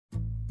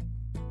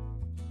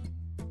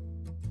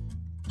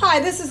Hi,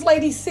 this is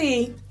Lady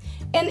C,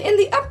 and in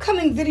the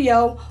upcoming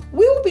video,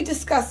 we will be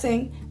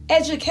discussing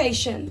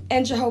education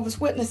and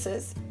Jehovah's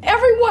Witnesses.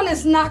 Everyone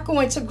is not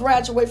going to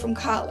graduate from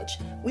college.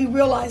 We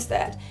realize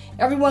that.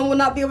 Everyone will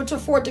not be able to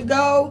afford to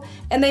go,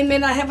 and they may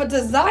not have a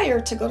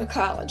desire to go to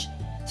college.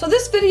 So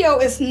this video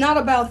is not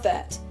about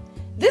that.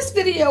 This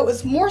video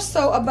is more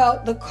so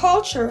about the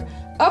culture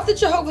of the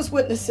Jehovah's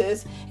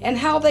Witnesses and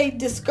how they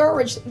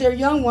discourage their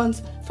young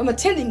ones from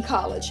attending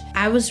college.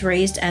 I was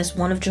raised as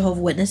one of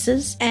Jehovah's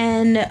Witnesses,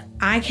 and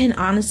I can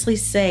honestly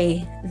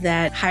say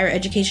that higher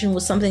education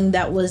was something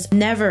that was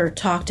never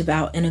talked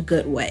about in a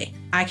good way.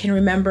 I can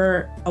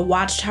remember a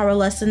Watchtower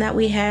lesson that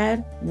we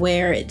had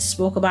where it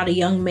spoke about a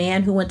young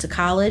man who went to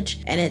college,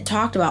 and it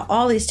talked about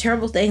all these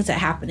terrible things that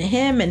happened to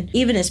him and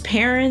even his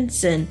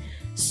parents. And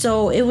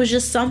so it was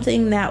just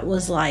something that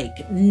was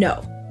like,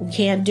 no, we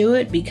can't do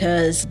it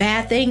because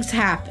bad things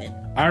happen.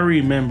 I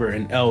remember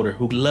an elder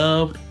who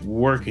loved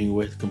working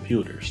with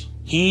computers.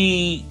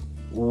 He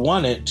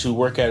wanted to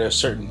work at a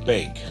certain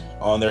bank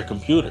on their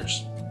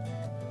computers.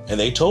 And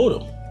they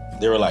told him,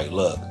 they were like,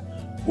 look,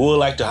 we would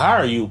like to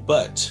hire you,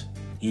 but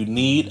you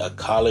need a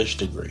college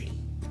degree.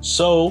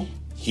 So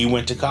he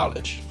went to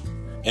college.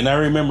 And I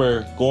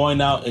remember going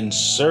out in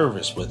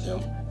service with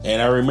him.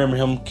 And I remember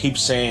him keep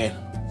saying,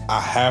 I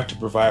have to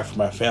provide for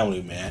my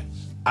family, man.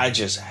 I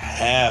just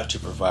have to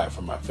provide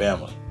for my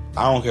family.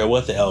 I don't care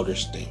what the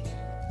elders think.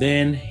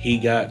 Then he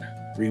got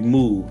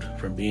removed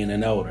from being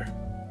an elder.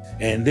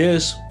 And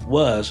this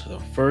was the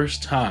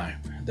first time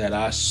that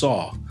I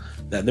saw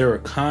that there were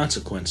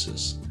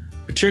consequences,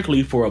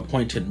 particularly for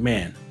appointed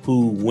men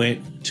who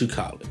went to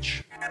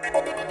college.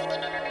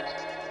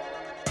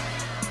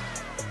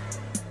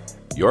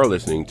 You're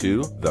listening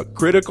to The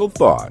Critical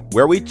Thought,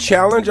 where we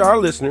challenge our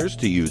listeners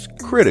to use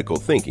critical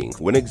thinking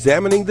when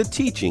examining the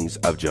teachings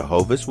of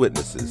Jehovah's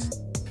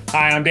Witnesses.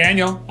 Hi, I'm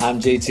Daniel.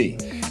 I'm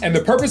JT. And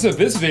the purpose of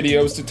this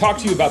video is to talk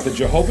to you about the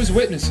Jehovah's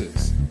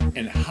Witnesses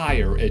and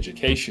higher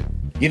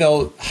education. You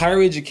know,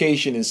 higher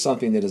education is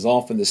something that is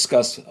often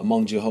discussed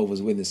among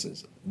Jehovah's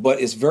Witnesses. But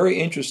it's very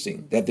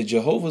interesting that the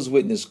Jehovah's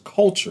Witness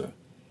culture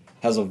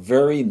has a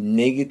very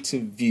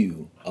negative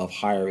view of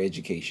higher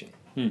education.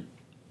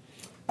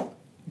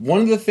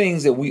 One of the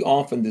things that we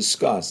often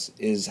discuss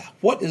is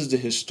what is the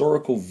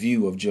historical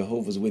view of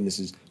Jehovah's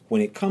Witnesses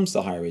when it comes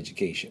to higher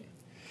education.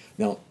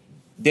 Now,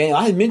 Daniel,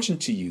 I had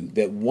mentioned to you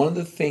that one of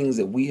the things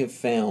that we have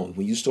found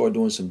when you start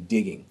doing some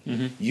digging,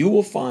 you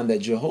will find that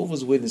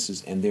Jehovah's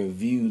Witnesses and their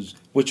views,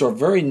 which are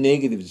very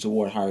negative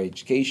toward higher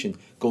education,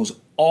 goes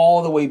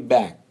all the way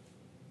back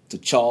to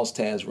Charles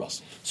Taze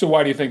Russell. So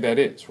why do you think that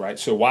is, right?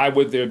 So why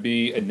would there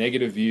be a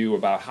negative view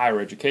about higher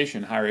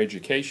education? Higher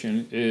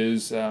education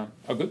is a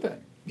good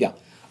thing. Yeah.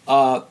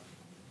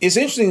 It's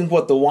interesting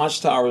what the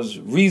Watchtower's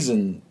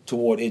reason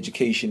toward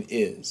education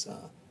is.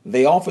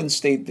 They often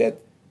state that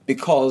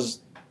because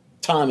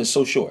time is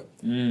so short,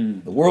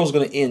 the world's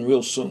going to end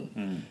real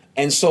soon.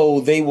 And so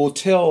they will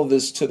tell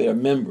this to their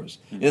members.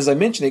 And as I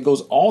mentioned, it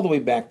goes all the way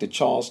back to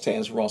Charles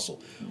Taze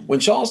Russell. When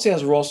Charles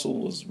Taze Russell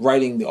was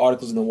writing the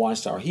articles in the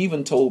Watchtower, he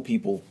even told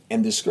people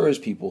and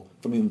discouraged people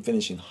from even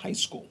finishing high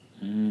school.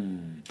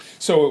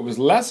 So it was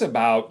less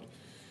about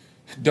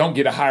don't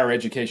get a higher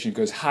education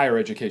because higher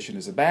education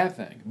is a bad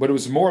thing. But it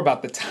was more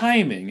about the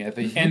timing at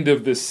the end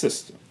of this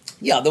system.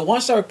 Yeah, the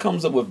Watchtower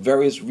comes up with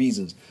various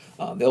reasons.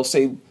 They'll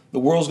say the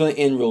world's going to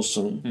end real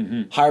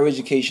soon. Higher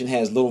education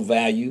has little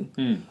value.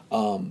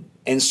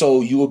 And so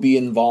you will be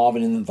involved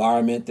in an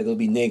environment that will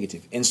be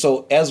negative. And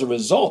so as a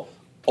result,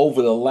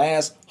 over the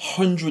last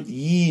 100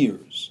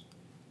 years,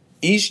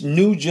 each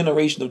new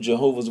generation of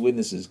Jehovah's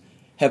Witnesses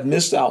have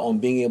missed out on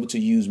being able to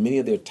use many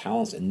of their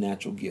talents and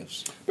natural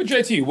gifts. But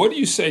JT, what do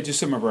you say to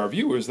some of our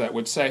viewers that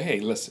would say,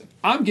 hey, listen,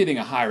 I'm getting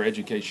a higher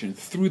education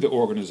through the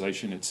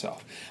organization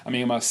itself. I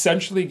mean, I'm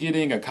essentially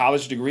getting a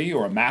college degree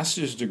or a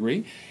master's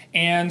degree.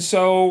 And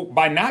so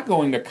by not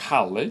going to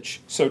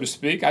college, so to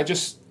speak, I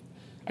just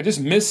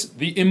miss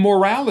the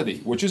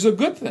immorality, which is a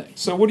good thing.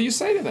 So what do you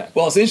say to that?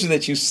 Well, it's interesting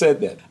that you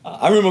said that.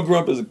 I remember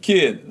growing up as a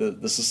kid,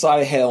 the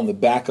society had on the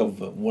back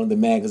of one of the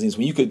magazines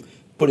when you could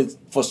put it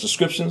for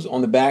subscriptions on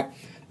the back,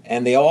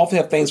 and they often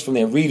have things from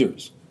their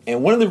readers.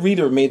 And one of the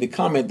readers made the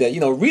comment that,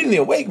 reading the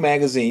Awake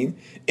magazine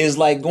is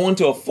like going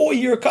to a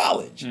 4-year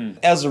college.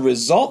 As a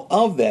result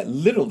of that,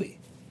 literally,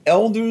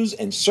 elders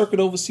and circuit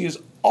overseers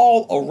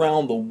all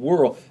around the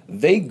world,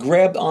 they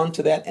grabbed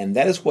onto that, and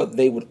that is what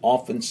they would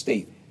often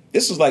state.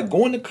 This is like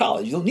going to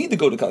college. You don't need to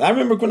go to college. I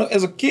remember growing up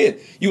as a kid,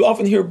 you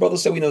often hear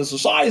brothers say, the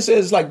society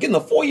says it's like getting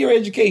a 4-year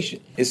education.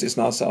 It's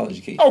not a solid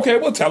education. Okay,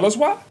 well, tell us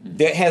why.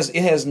 It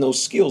has no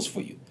skills for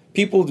you.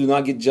 People do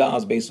not get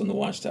jobs based on the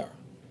Watchtower.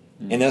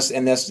 And that's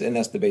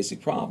the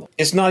basic problem.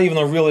 It's not even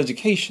a real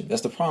education.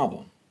 That's the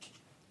problem.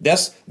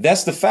 That's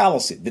the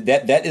fallacy.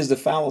 That is the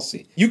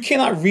fallacy. You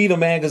cannot read a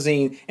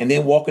magazine and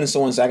then walk into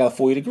someone and say, I got a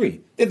 4-year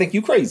degree. They think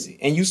you crazy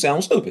and you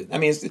sound stupid. I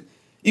mean,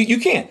 you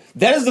can't.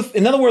 That is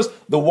in other words,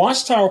 the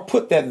Watchtower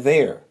put that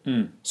there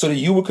so that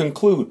you would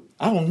conclude,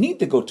 I don't need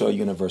to go to a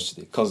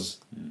university because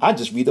I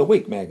just read the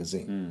Awake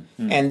magazine.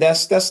 And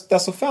that's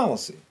a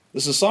fallacy.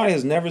 The society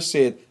has never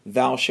said,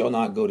 thou shalt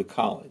not go to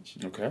college.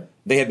 Okay.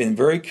 They have been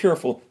very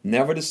careful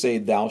never to say,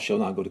 thou shalt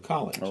not go to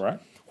college. All right.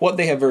 What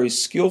they have very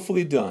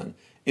skillfully done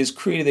is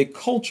created a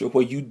culture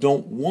where you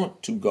don't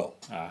want to go.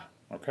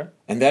 Okay.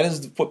 And that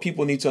is what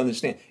people need to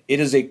understand. It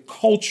is a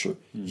culture.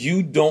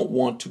 You don't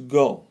want to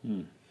go.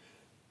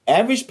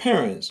 Average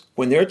parents,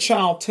 when their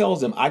child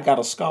tells them, I got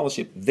a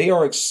scholarship, they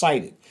are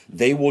excited.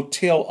 They will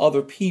tell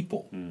other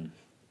people.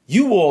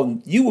 You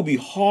will be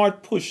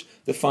hard pushed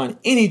to find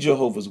any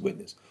Jehovah's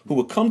Witness who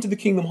will come to the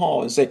Kingdom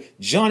Hall and say,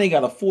 Johnny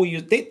got a 4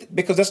 years,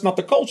 because that's not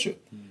the culture.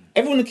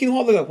 Everyone in the Kingdom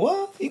Hall, they're like,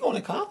 what? You going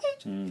to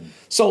college?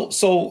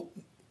 So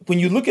when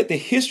you look at the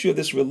history of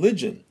this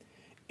religion,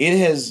 it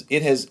has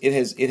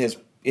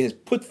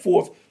put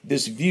forth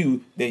this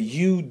view that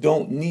you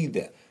don't need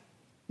that.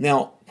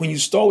 Now, when you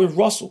start with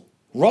Russell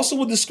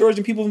was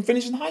discouraging people from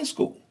finishing high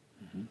school.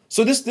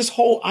 So this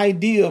whole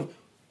idea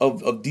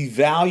of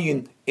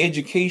devaluing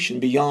education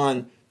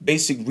beyond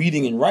basic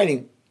reading and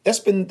writing, that's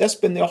been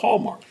their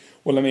hallmark.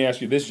 Well, let me ask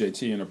you this,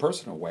 JT, in a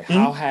personal way.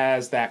 How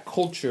has that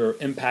culture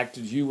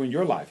impacted you in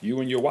your life, you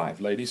and your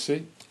wife, Lady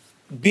C?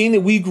 Being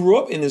that we grew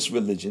up in this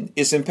religion,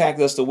 it's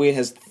impacted us the way it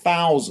has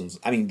thousands,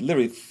 I mean,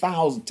 literally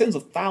thousands, tens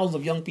of thousands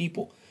of young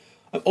people.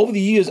 Over the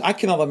years, I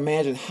cannot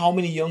imagine how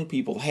many young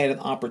people had an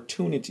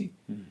opportunity.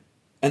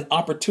 An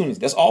opportunity.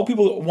 That's all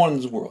people want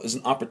in this world is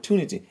an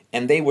opportunity.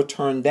 And they were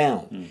turned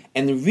down.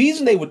 And the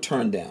reason they were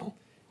turned down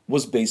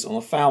was based on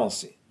a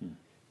fallacy.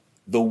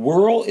 The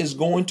world is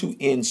going to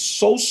end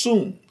so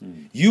soon,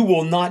 you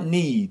will not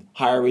need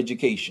higher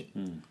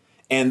education.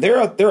 And there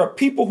are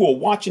people who are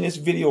watching this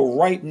video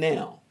right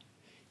now.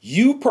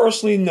 You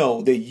personally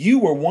know that you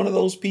were one of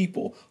those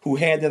people who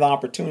had that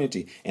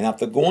opportunity. And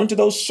after going to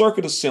those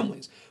circuit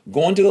assemblies,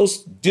 going to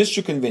those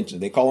district conventions,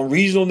 they call them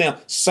regional now,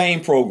 same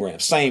program.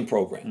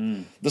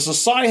 The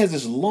society has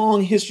this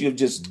long history of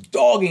just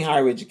dogging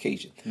higher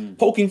education,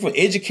 poking for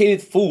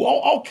educated fool,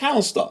 all kind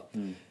of stuff.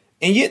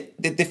 And yet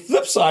the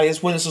flip side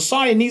is when the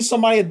society needs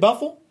somebody at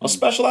Bethel, a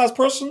specialized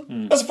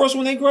person, that's the first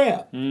one they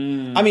grab.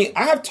 I mean,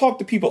 I have talked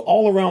to people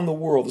all around the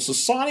world. The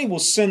society will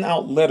send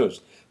out letters,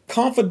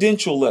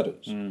 confidential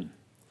letters.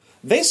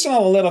 They sent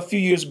out a letter a few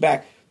years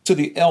back to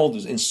the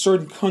elders in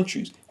certain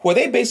countries where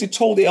they basically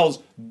told the elders,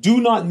 do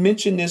not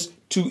mention this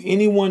to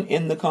anyone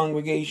in the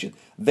congregation.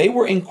 They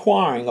were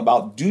inquiring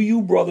about, do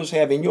you brothers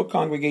have in your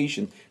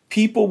congregation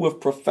people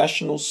with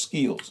professional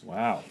skills?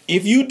 Wow.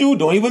 If you do,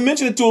 don't even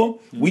mention it to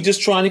them. We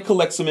just trying to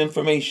collect some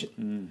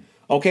information.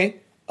 Okay?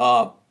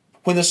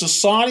 When the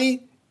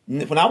society,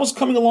 when I was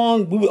coming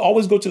along, we would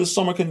always go to the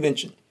summer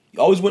convention. You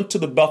always went to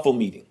the Bethel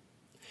meeting.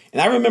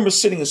 And I remember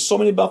sitting in so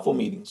many Bethel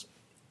meetings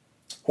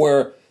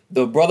where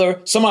the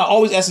brother, somebody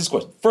always asks this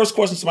question. First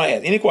question somebody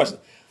asks, any question.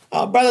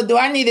 Brother, do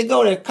I need to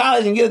go to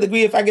college and get a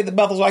degree if I get to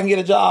Bethel so I can get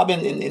a job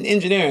in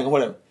engineering or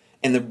whatever?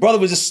 And the brother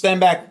would just stand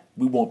back.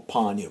 We want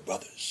pioneer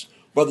brothers.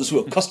 Brothers who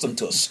are accustomed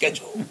to a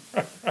schedule.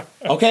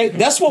 Okay?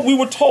 That's what we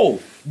were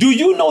told. Do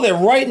you know that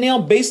right now,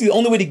 basically the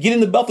only way to get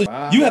into Bethel,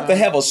 you have to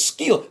have a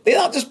skill. They're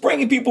not just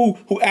bringing people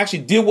who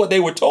actually did what they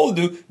were told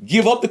to do,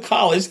 give up the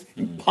college,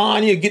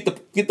 pioneer, get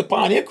the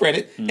pioneer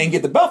credit, and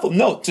get the Bethel.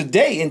 No,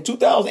 today in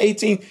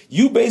 2018,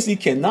 you basically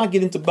cannot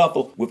get into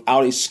Bethel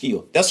without a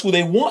skill. That's who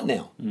they want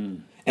now.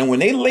 And when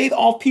they laid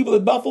off people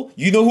at Bethel,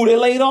 you know who they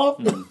laid off?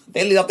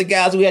 They laid off the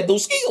guys who had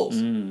those skills.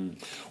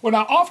 Well,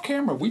 now off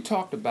camera, we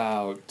talked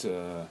about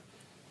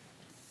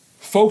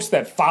folks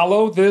that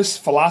follow this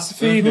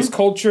philosophy, this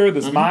culture,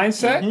 this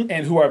mindset,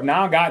 and who have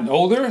now gotten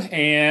older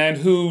and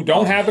who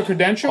don't have the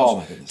credentials. Oh,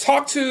 my goodness.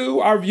 Talk to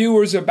our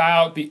viewers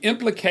about the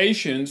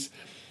implications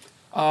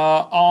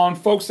on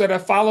folks that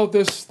have followed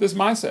this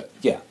mindset.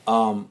 Yeah.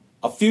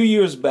 A few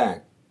years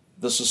back,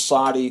 the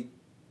society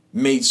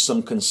made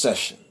some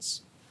concessions.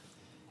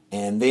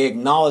 And they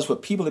acknowledged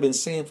what people have been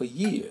saying for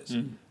years,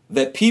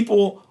 that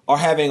people are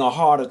having a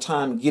harder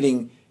time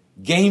getting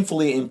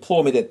gainfully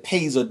employment that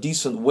pays a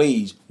decent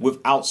wage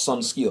without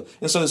some skill.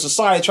 And so the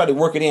society tried to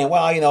work it in.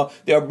 Well, you know,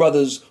 there are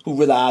brothers who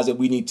realize that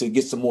we need to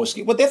get some more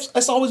skill. But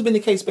that's always been the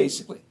case,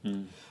 basically.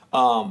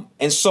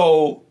 And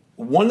so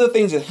one of the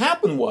things that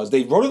happened was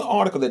they wrote an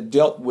article that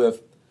dealt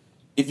with,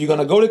 if you're going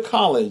to go to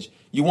college,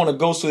 you want to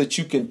go so that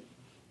you can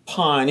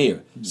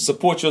pioneer,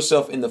 support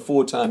yourself in the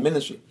full-time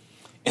ministry.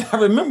 And I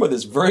remember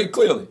this very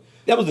clearly.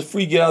 That was the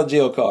free get out of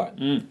jail card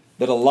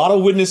that a lot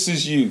of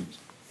witnesses used.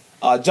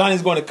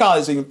 Johnny's going to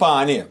college so he can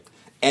pioneer.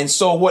 And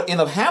so what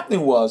ended up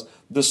happening was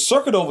the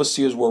circuit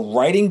overseers were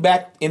writing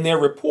back in their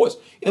reports.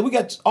 And we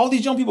got all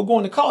these young people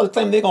going to college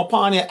claiming they're going to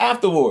pioneer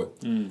afterward.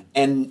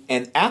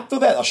 And after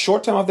that, a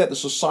short time after that, the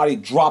society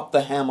dropped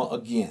the hammer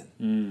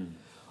again.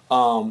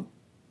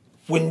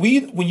 When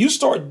you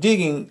start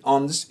digging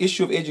on this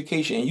issue of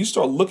education and you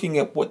start looking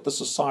at what the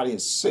society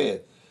has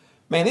said,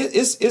 man,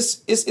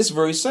 it's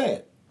very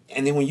sad.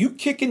 And then when you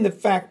kick in the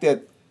fact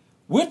that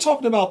we're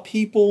talking about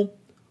people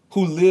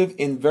who live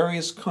in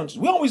various countries,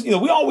 we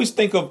always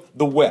think of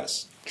the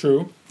West,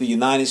 True. the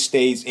United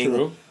States,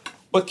 England.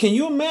 But can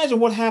you imagine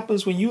what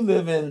happens when you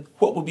live in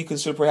what would be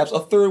considered perhaps a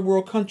third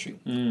world country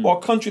or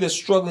a country that's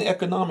struggling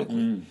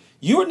economically?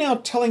 You are now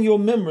telling your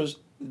members,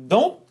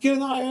 don't get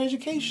a higher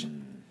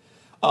education.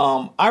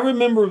 I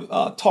remember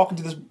talking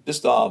to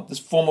this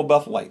former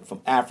Bethelite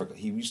from Africa.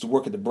 He used to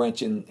work at the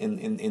branch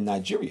in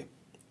Nigeria.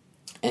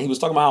 And he was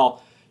talking about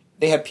how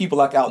they had people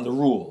like out in the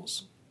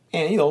rules.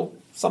 And,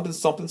 something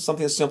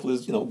as simple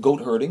as,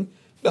 goat herding.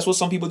 That's what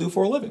some people do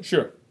for a living.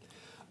 Sure.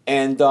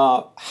 And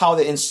how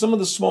that in some of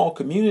the small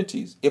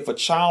communities, if a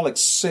child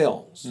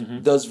excels,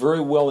 does very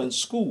well in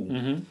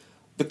school,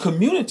 the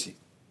community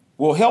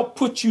will help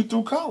put you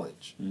through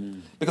college.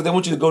 Because they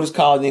want you to go to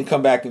college and then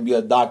come back and be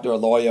a doctor, a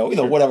lawyer,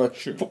 whatever.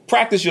 Sure.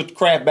 Practice your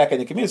craft back in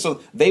the community.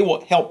 So they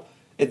will help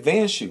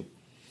advance you.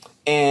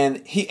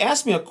 And he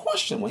asked me a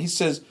question when he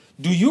says,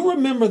 do you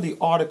remember the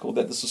article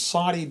that the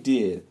society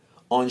did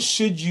on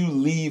should you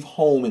leave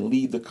home and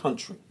leave the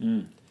country?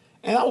 And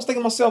I was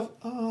thinking to myself,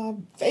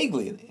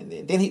 vaguely.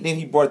 And then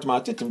he brought it to my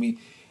attention. And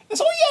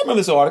so, yeah, I remember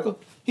this article.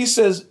 He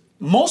says,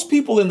 most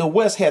people in the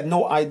West had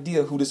no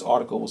idea who this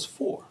article was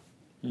for.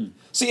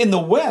 See, in the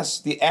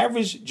West, the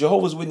average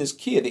Jehovah's Witness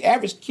kid, the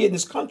average kid in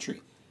this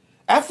country,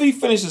 after he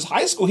finishes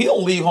high school, he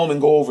don't leave home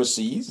and go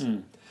overseas.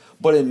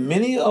 But in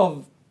many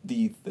of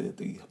the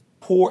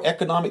poor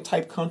economic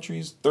type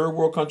countries, third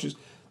world countries,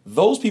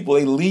 those people,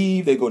 they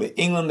leave, they go to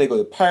England, they go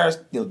to Paris,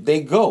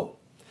 they go.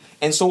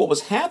 And so what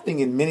was happening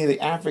in many of the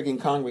African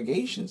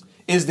congregations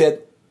is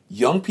that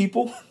young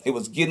people, they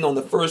was getting on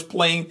the first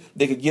plane,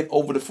 they could get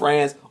over to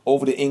France,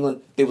 over to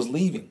England, they was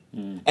leaving.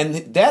 And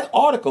that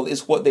article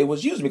is what they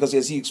was using, because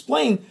as he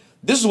explained,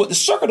 this is what the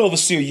circuit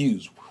overseer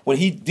used. When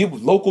he did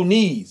with local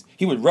needs,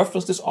 he would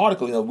reference this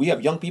article. We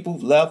have young people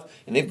who've left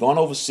and they've gone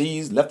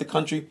overseas, left the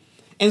country.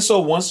 And so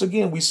once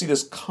again, we see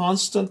this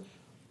constant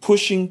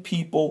pushing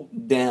people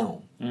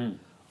down.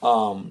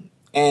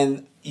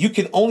 And you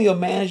can only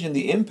imagine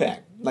the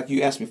impact, like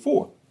you asked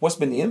before. What's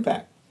been the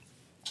impact?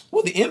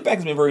 Well, the impact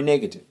has been very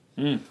negative.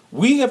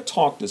 We have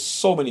talked to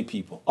so many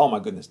people, oh my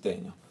goodness,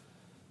 Daniel,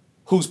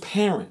 whose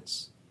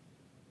parents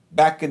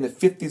back in the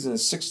 50s and the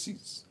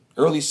 60s,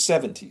 early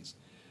 70s,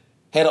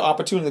 had an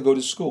opportunity to go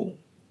to school,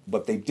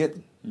 but they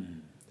didn't.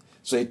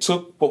 So they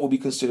took what would be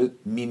considered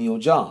menial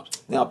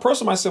jobs. Now, a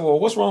person might say, well,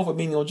 what's wrong with a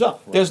menial job?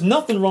 Right. There's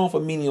nothing wrong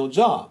with a menial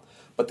job.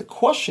 But the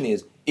question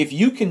is, if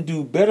you can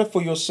do better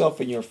for yourself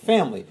and your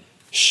family,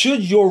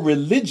 should your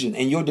religion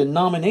and your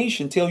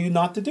denomination tell you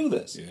not to do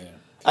this? Yeah.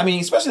 I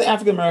mean, especially the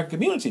African American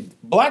community,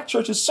 black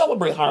churches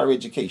celebrate higher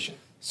education.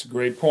 It's a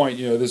great point.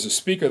 There's a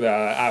speaker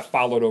that I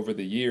followed over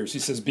the years. He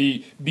says,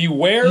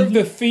 beware of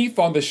the thief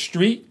on the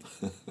street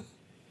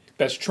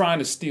that's trying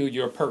to steal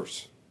your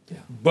purse. Yeah.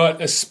 But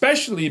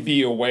especially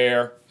be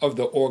aware of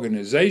the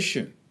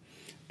organization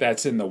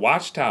that's in the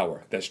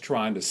watchtower that's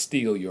trying to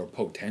steal your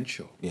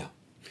potential. Yeah.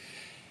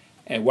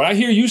 And what I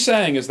hear you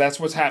saying is that's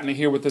what's happening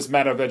here with this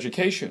matter of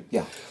education.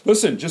 Yeah.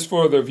 Listen, just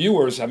for the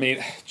viewers,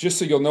 just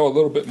so you'll know a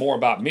little bit more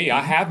about me,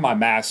 I have my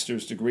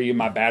master's degree and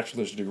my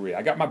bachelor's degree.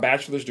 I got my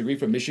bachelor's degree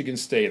from Michigan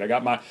State. I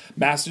got my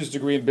master's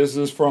degree in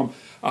business from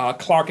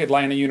Clark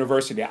Atlanta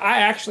University. I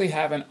actually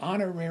have an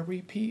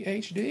honorary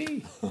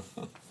PhD.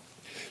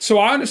 So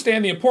I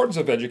understand the importance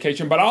of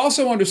education, but I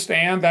also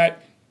understand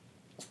that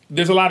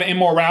there's a lot of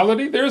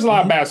immorality. There's a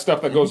lot of bad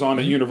stuff that goes on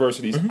at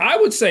universities. I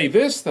would say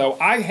this, though.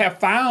 I have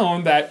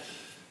found that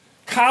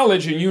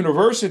college and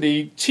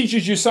university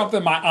teaches you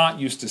something my aunt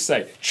used to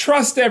say.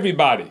 Trust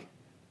everybody,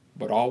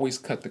 but always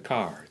cut the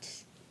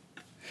cards.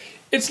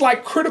 It's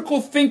like critical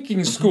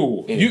thinking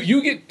school.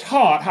 You get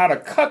taught how to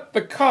cut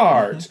the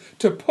cards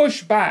to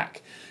push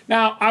back.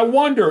 Now, I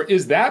wonder,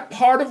 is that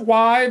part of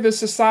why the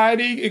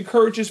society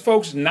encourages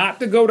folks not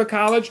to go to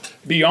college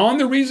beyond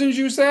the reasons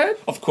you said?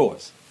 Of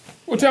course.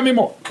 Well, tell me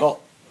more.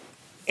 Well,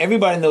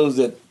 everybody knows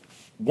that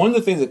one of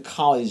the things that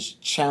college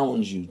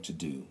challenge you to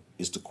do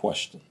is to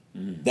question.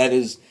 That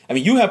is,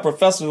 you have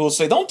professors who will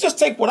say, don't just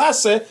take what I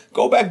said,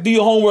 go back, do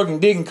your homework and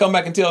dig and come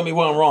back and tell me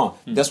where I'm wrong.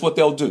 That's what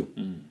they'll do.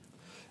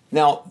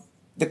 Now,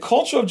 the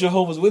culture of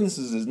Jehovah's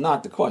Witnesses is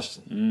not the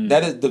question.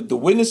 That is, the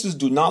witnesses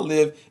do not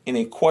live in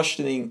a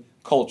questioning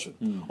culture.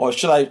 Or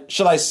should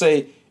I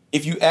say,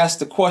 if you ask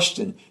the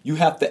question, you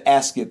have to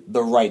ask it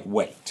the right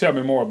way. Tell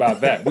me more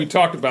about that. We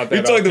talked about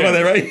that. We talked about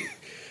that, right?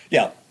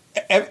 Yeah.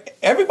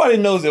 Everybody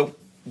knows that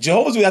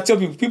Jehovah's Witnesses, I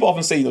tell people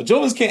often say,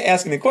 Jehovah's can't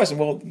ask any question.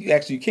 Well,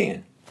 you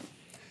can.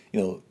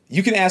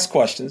 You can ask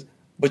questions,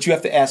 but you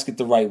have to ask it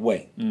the right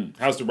way.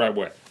 How's the right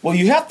way? Well,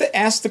 you have to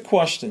ask the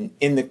question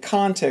in the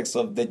context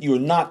of that you are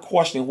not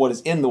questioning what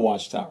is in the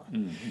watchtower.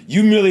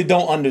 You merely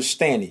don't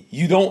understand it.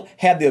 You don't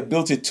have the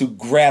ability to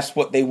grasp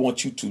what they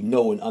want you to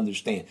know and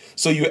understand.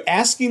 So you're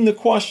asking the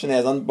question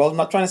I'm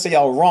not trying to say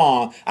y'all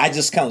wrong. I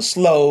just kind of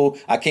slow.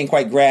 I can't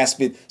quite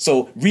grasp it.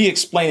 So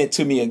re-explain it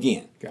to me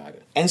again. Got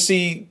it. And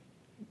see,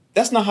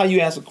 that's not how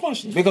you ask a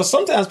question. Because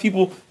sometimes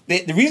people,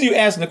 the reason you're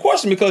asking the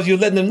question because you're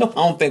letting them know,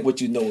 I don't think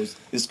what you know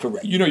is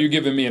correct. You're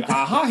giving me an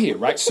aha here,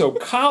 right? So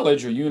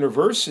college or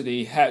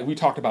university, we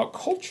talked about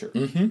culture.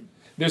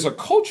 There's a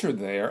culture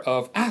there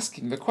of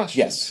asking the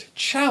questions,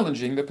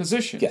 challenging the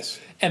position. Yes.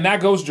 And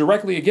that goes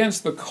directly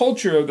against the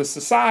culture of the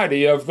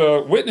society of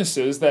the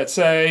witnesses that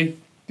say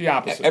the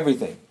opposite.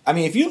 Everything.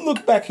 If you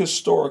look back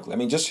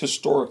historically, just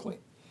historically,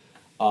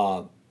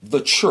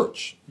 the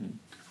church.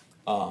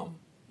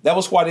 That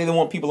was why they didn't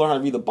want people to learn how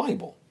to read the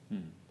Bible.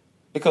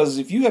 Because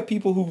if you have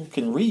people who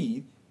can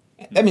read,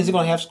 that means they're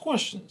going to have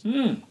questions.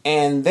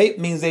 And that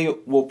means they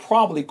will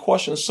probably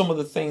question some of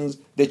the things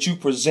that you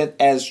present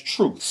as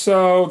truth.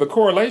 So the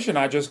correlation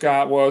I just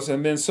got was,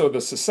 and then so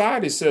the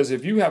society says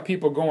if you have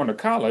people going to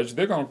college,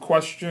 they're going to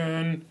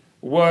question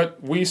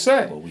what we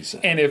say.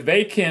 And if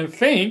they can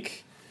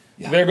think,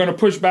 they're going to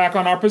push back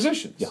on our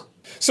positions. Yeah.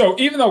 So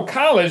even though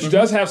college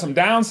does have some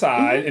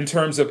downside in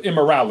terms of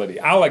immorality,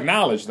 I'll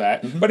acknowledge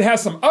that, but it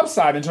has some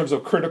upside in terms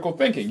of critical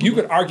thinking. You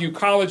could argue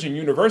college and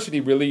university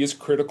really is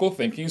critical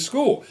thinking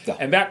school. Yeah.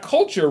 And that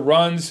culture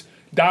runs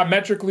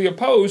diametrically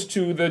opposed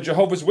to the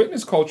Jehovah's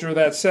Witness culture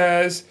that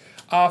says,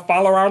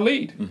 follow our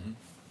lead.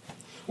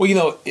 Well, you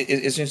know,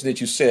 it's interesting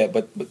that you said,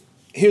 but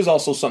here's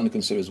also something to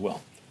consider as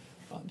well.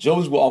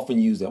 Jehovah's will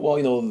often use that. Well,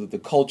 you know, the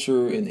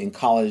culture in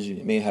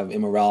college may have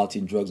immorality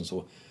and drugs and so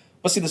on.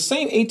 But see, the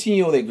same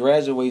 18-year-old that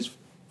graduates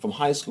from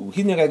high school,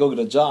 he's not got to go get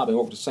a job and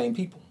work with the same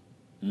people.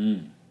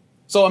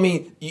 So, I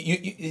mean,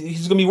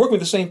 he's going to be working with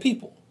the same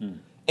people.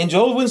 And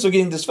Jehovah's Witnesses are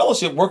getting this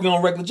fellowship working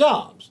on regular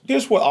jobs.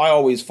 Here's what I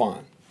always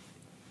find.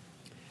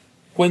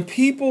 When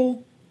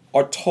people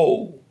are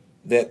told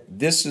that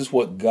this is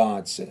what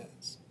God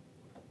says,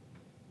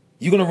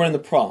 you're going to run into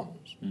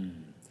problems.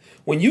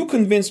 When you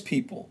convince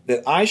people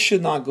that I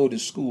should not go to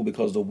school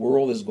because the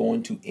world is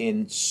going to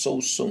end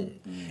so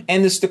soon,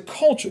 and it's the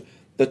culture,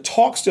 the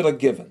talks that are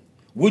given,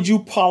 would you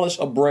polish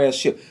a brass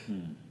ship?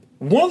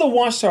 One of the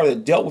Watchtower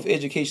that dealt with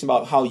education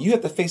about how you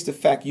have to face the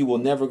fact you will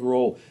never grow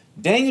old.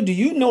 Daniel, do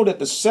you know that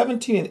the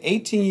 17 and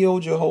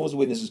 18-year-old Jehovah's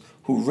Witnesses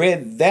who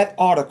read that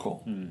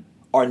article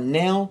are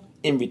now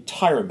in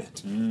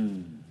retirement?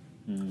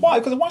 Why?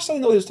 Because the Watchtower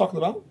didn't know what he was talking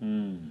about.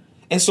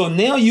 And so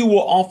now you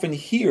will often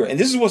hear, and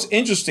this is what's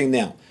interesting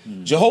now,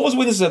 Jehovah's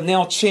Witnesses have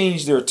now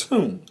changed their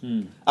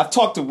tune. I've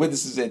talked to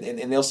witnesses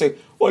and they'll say,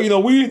 well, you know,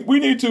 we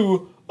need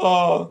to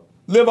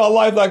live our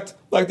life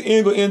like the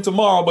end will end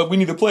tomorrow, but we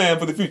need to plan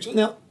for the future.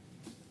 Now,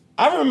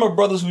 I remember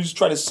brothers who used to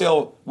try to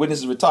sell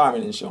witnesses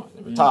retirement insurance,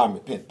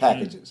 retirement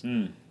packages.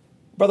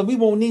 Brother, we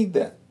won't need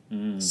that.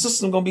 The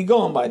system's going to be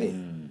gone by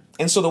then.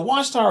 And so the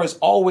Watchtower is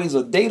always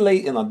a day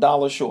late and a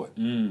dollar short.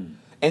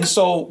 And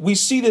so we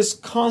see this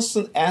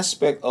constant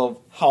aspect of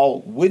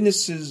how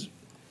witnesses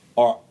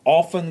are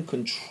often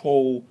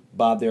controlled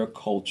by their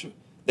culture.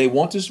 They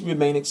want to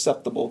remain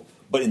acceptable,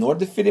 but in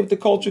order to fit in with the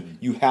culture,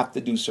 you have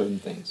to do certain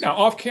things. Now,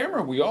 off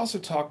camera, we also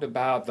talked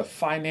about the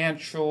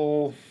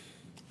financial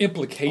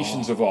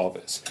implications of all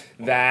this.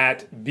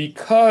 That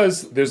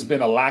because there's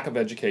been a lack of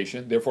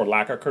education, therefore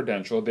lack of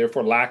credential,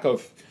 therefore lack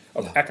of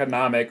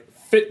economic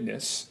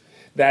fitness,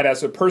 that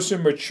as a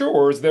person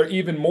matures, they're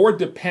even more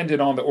dependent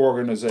on the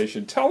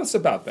organization. Tell us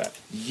about that.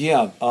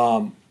 Yeah.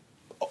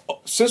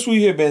 Since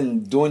we have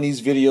been doing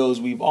these videos,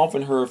 we've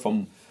often heard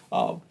from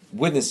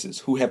witnesses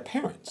who have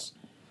parents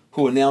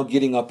who are now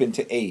getting up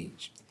into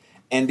age.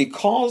 And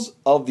because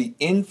of the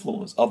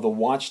influence of the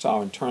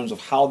Watchtower in terms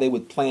of how they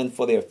would plan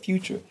for their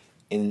future,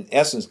 in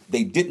essence,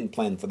 they didn't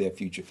plan for their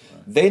future.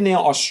 They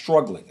now are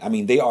struggling. I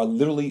mean, they are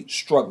literally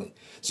struggling.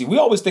 See, we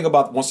always think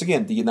about, once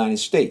again, the United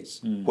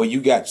States, where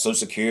you got Social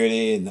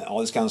Security and all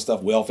this kind of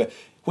stuff, welfare.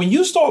 When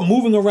you start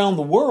moving around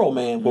the world,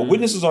 man, where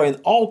witnesses are in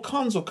all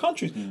kinds of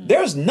countries,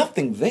 there's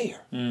nothing there.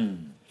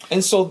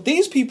 And so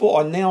these people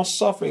are now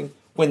suffering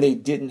when they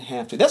didn't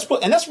have to. That's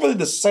really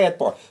the sad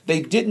part.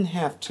 They didn't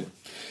have to.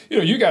 You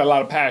know, you got a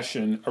lot of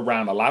passion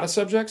around a lot of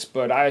subjects,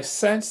 but I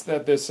sense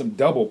that there's some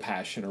double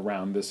passion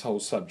around this whole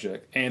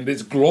subject and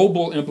its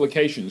global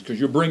implications, because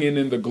you're bringing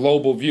in the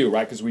global view,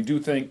 right? Because we do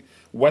think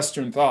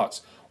Western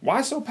thoughts.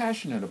 Why so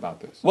passionate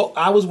about this? Well,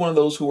 I was one of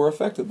those who were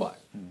affected by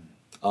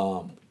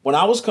it. When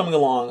I was coming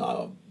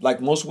along, like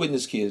most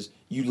witness kids,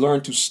 you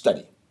learn to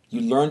study.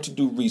 You learn to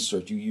do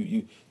research.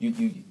 You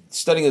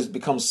studying has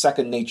become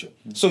second nature.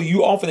 So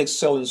you often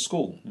excel in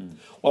school.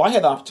 Well, I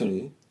had the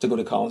opportunity to go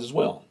to college as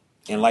well.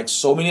 And like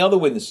so many other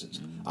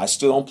witnesses, I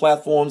stood on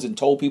platforms and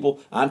told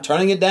people I'm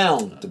turning it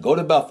down to go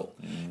to Bethel.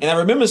 And I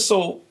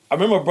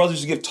remember brothers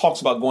used to give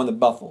talks about going to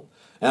Bethel.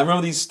 And I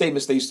remember these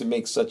statements they used to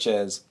make, such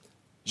as,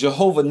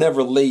 Jehovah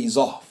never lays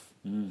off.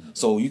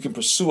 So you can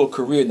pursue a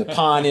career in the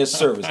pioneer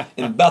service,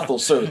 in Bethel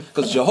service,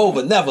 because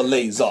Jehovah never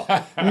lays off.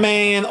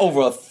 Man, over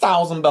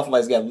 1,000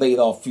 Bethelites got laid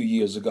off a few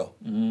years ago.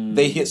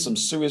 They hit some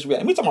serious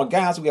reality. And we're talking about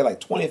guys who had like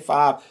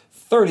 25,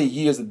 30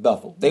 years at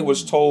Bethel. They were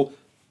told,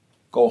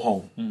 go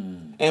home.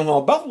 And when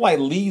a Bethelite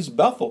leaves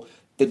Bethel,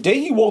 the day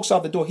he walks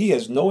out the door, he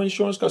has no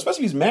insurance coverage.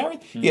 Especially if he's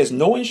married, he has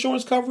no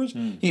insurance coverage.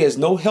 He has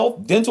no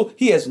health, dental.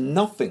 He has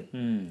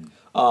nothing.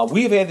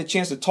 We have had the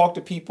chance to talk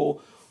to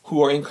people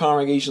who are in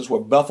congregations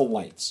where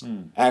Bethelites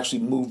actually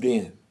moved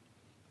in.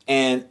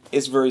 And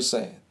it's very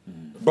sad.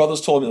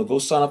 Brothers told me, go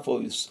sign up for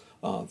these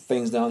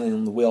things down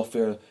in the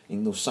welfare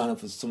and sign up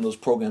for some of those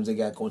programs they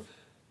got going.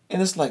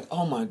 And it's like,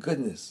 oh my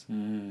goodness.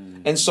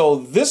 And so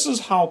this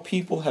is how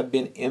people have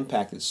been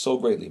impacted so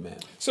greatly, man.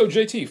 So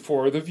JT,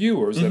 for the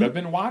viewers that have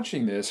been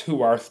watching this,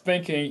 who are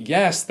thinking,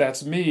 yes,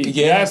 that's me.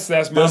 Yeah, yes,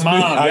 that's my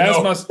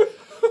mom.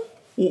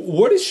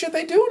 What should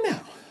they do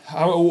now?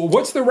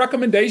 What's the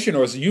recommendation,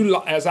 or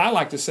as I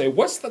like to say,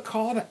 what's the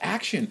call to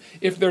action?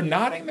 If they're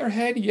nodding their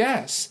head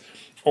yes,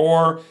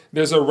 or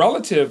there's a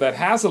relative that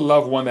has a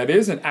loved one that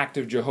is an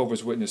active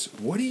Jehovah's Witness,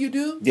 what do you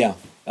do? Yeah.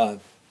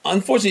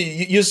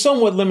 Unfortunately, you're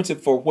somewhat limited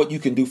for what you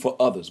can do for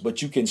others,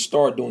 but you can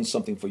start doing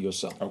something for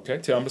yourself. Okay,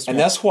 tell me. And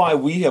that's why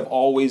we have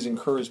always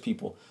encouraged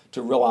people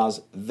to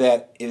realize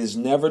that it is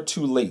never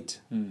too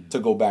late to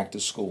go back to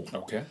school.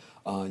 Okay.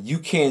 You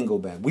can go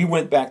back. We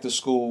went back to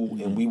school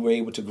and we were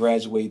able to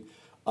graduate.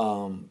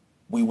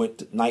 We went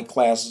to night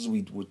classes.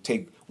 We would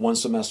take one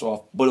semester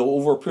off. But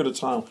over a period of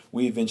time,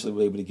 we eventually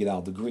were able to get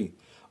our degree.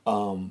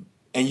 And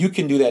you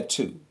can do that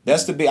too.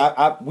 That's the big.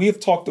 We have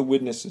talked to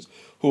witnesses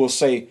who will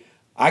say,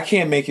 I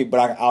can't make it,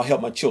 but I'll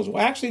help my children.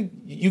 Well, actually,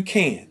 you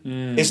can.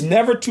 It's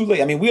never too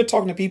late. I mean, we're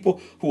talking to people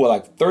who are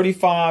like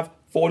 35,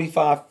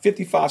 45,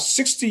 55,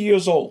 60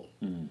 years old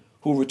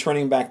who are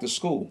returning back to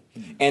school.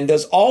 And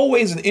there's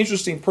always an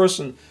interesting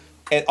person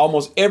at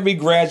almost every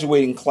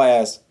graduating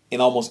class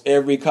in almost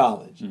every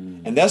college.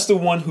 And that's the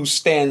one who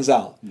stands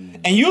out.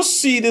 And you'll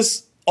see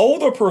this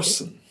older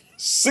person,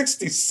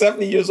 60,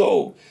 70 years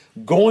old,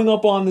 going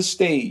up on the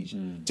stage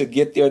to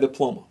get their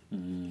diploma.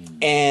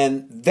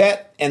 And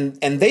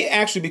they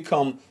actually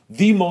become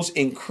the most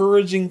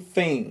encouraging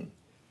thing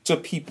to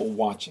people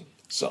watching.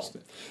 So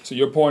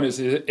your point is,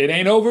 it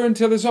ain't over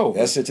until it's over.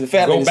 That's it. To the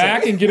fat Go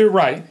back and get it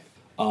right.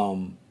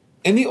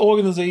 In the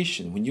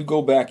organization, when you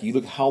go back, you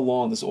look how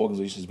long this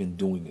organization has been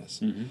doing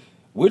this.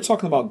 We're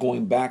talking about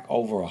going back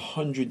over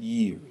 100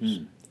 years,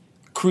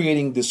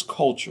 creating this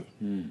culture.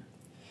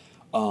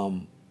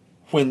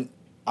 When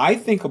I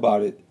think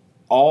about it,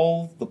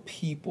 all the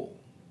people,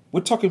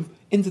 we're talking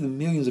into the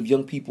millions of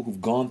young people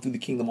who've gone through the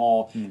Kingdom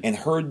Hall and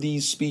heard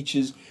these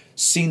speeches,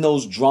 seen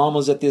those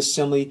dramas at the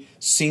assembly,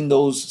 seen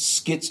those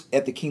skits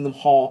at the Kingdom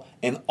Hall,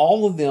 and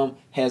all of them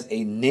has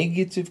a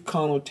negative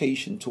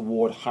connotation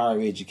toward higher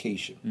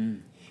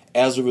education.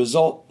 As a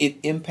result, it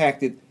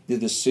impacted the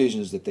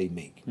decisions that they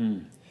make.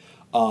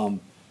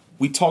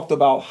 We talked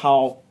about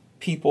how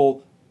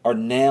people are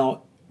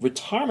now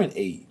retirement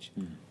age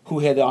who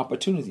had the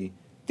opportunity.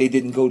 They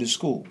didn't go to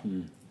school.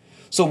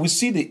 So we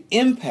see the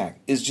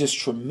impact is just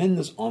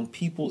tremendous on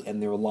people and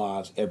their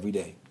lives every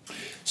day.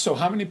 So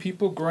how many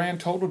people, grand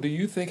total, do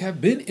you think have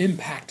been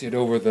impacted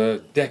over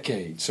the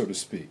decade, so to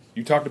speak?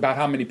 You talked about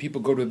how many people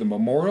go to the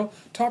memorial.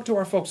 Talk to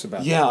our folks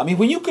about that. Yeah, I mean,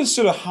 when you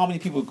consider how many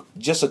people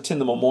just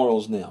attend the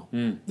memorials now,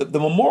 the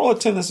memorial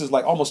attendance is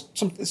like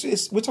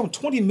we're talking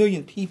 20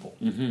 million people.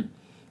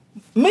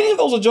 Many of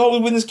those are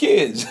Jehovah's Witness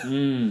kids. I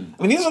mean,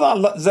 these are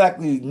not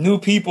exactly new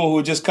people who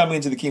are just coming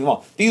into the Kingdom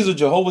Hall. These are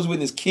Jehovah's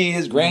Witness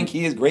kids,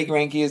 grandkids,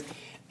 great-grandkids,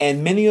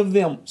 and many of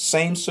them,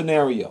 same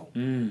scenario.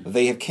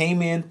 They have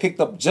came in, picked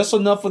up just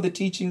enough of the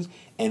teachings,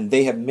 and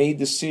they have made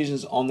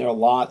decisions on their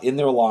lives in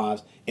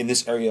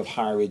this area of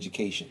higher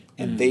education,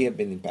 and they have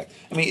been impacted.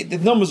 I mean, the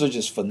numbers are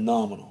just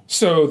phenomenal.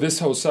 So this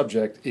whole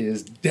subject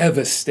is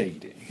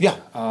devastating. Yeah.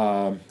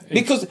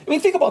 Because, I mean,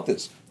 think about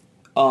this.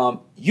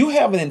 You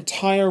have an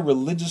entire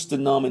religious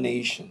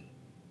denomination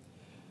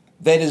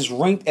that is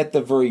ranked at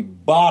the very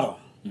bottom,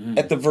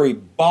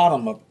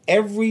 of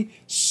every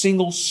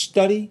single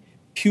study,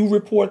 Pew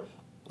report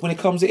when it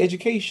comes to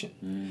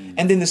education.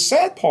 And then the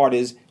sad part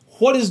is,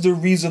 what is the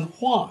reason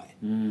why?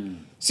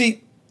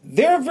 See,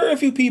 there are very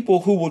few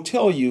people who will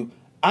tell you,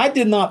 I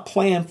did not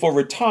plan for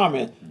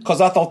retirement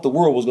because I thought the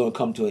world was going to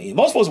come to an end.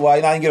 Most folks, well,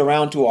 I didn't get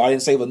around to it, or I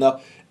didn't save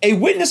enough. A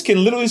witness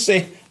can literally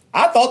say,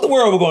 I thought the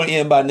world was going to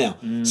end by now.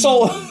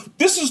 So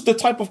this is the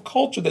type of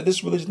culture that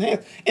this religion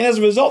has. And as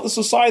a result, the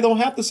society don't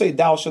have to say,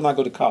 thou shalt not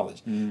go to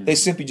college. They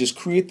simply just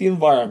create the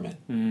environment,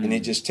 and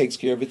it just takes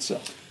care of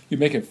itself. You're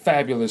making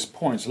fabulous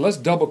points. Let's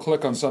double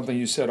click on something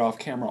you said off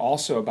camera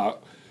also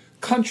about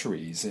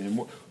countries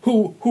and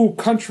who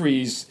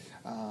countries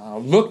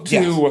look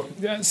to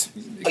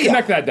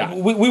connect that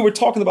down. We were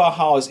talking about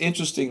how it's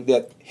interesting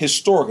that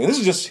historically, and this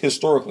is just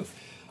historically,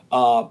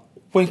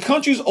 when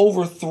countries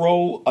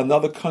overthrow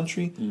another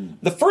country,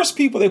 the first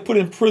people they put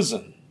in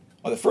prison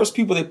or the first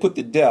people they put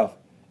to death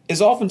is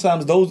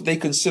oftentimes those they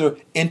consider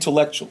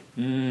intellectual.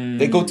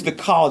 They go to the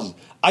colleges.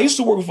 I used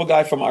to work with a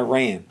guy from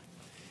Iran.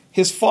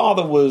 His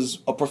father was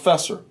a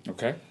professor.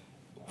 Okay.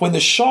 When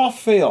the Shah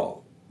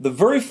fell, the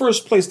very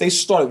first place they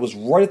started was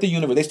right at the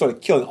university. They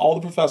started killing all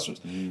the professors.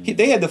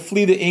 They had to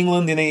flee to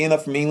England. Then they ended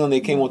up from England. They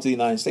came over to the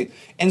United States.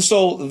 And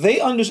so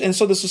and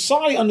so the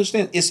society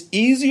understands it's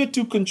easier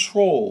to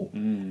control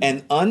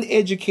an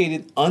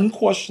uneducated,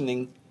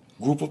 unquestioning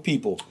group of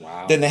people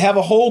than to have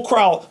a whole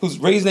crowd who's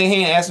raising their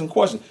hand and asking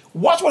questions.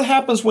 Watch what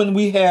happens when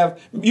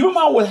you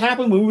remember what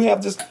happened when we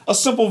have just a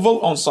simple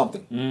vote on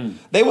something.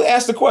 They would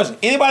ask the question,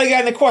 anybody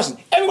got any questions?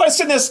 Everybody's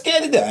sitting there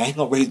scared to death. I ain't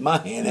gonna raise my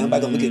hand,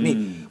 anybody gonna look at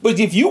me. But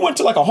if you went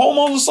to like a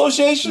homeowners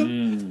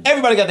association,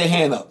 everybody got their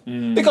hand up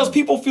because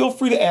people feel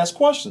free to ask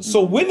questions.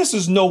 So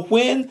witnesses know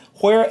when,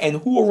 where, and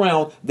who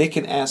around they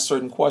can ask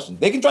certain questions.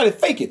 They can try to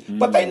fake it,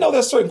 but they know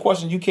there's certain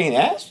questions you can't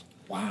ask.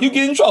 You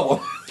get in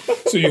trouble.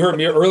 So you heard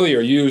me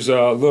earlier use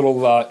a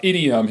little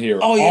idiom here.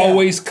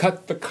 Always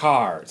cut the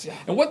cards.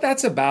 And what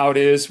that's about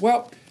is,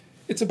 well,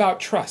 it's about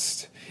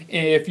trust.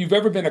 If you've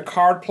ever been a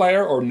card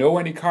player or know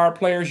any card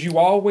players, you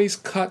always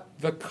cut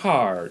the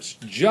cards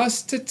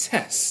just to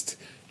test.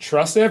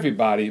 Trust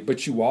everybody,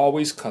 but you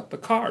always cut the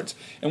cards.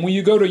 And when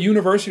you go to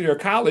university or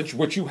college,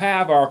 what you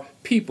have are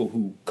people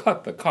who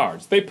cut the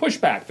cards. They push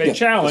back, they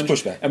challenge,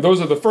 push back. And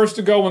those are the first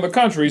to go in the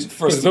countries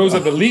because those are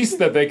the least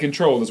that they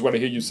control, is what I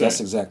hear you say. That's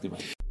exactly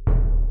right.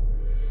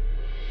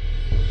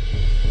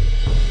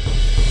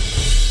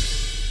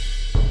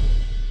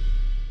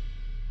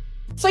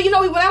 So,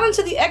 we went out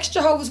into the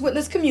ex-Jehovah's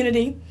Witness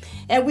community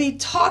and we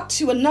talked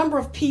to a number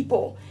of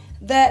people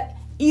that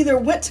either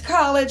went to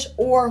college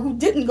or who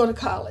didn't go to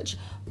college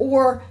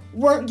or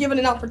weren't given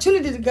an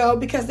opportunity to go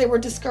because they were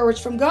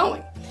discouraged from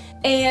going.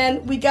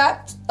 And we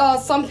got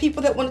some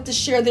people that wanted to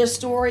share their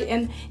story,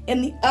 and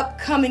in the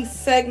upcoming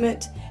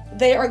segment,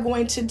 they are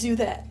going to do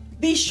that.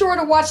 Be sure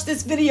to watch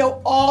this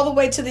video all the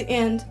way to the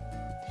end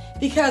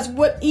because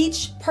what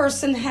each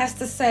person has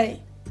to say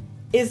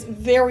is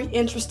very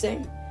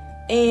interesting,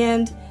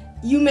 and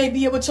you may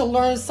be able to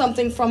learn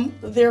something from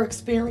their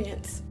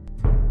experience.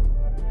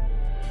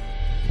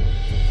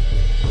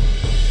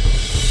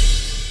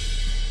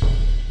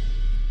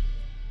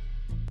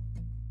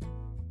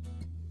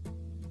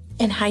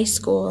 In high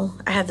school,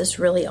 I had this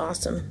really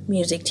awesome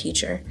music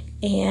teacher,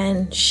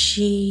 and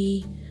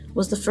she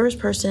was the first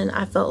person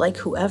I felt like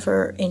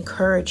whoever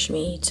encouraged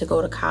me to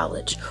go to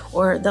college,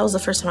 or that was the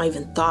first time I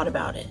even thought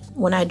about it.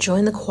 When I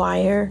joined the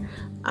choir,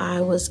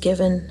 I was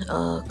given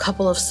a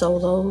couple of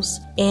solos,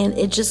 and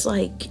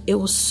it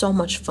was so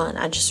much fun.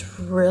 I just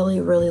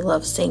really, really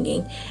loved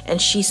singing, and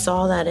she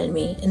saw that in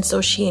me, and so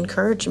she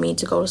encouraged me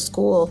to go to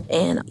school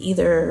and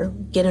either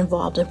get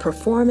involved in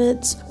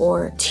performance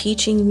or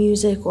teaching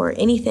music or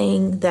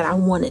anything that I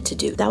wanted to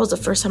do. That was the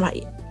first time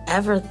I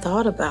ever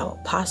thought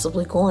about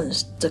possibly going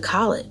to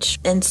college.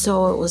 And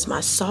so it was my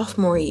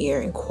sophomore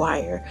year in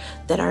choir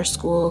that our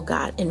school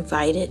got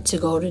invited to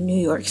go to New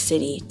York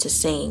City to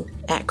sing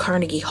at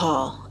Carnegie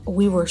Hall.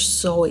 We were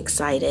so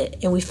excited,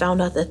 and we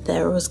found out that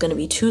there was going to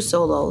be 2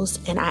 solos,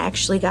 and I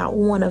actually got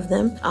one of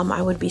them.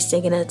 I would be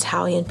singing an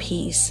Italian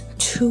piece.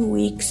 2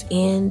 weeks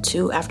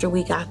after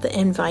we got the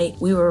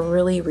invite, we were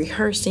really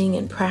rehearsing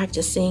and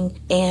practicing,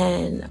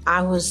 and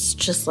I was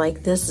just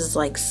like, this is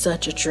like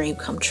such a dream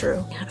come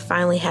true. I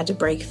finally had to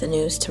break the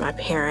news to my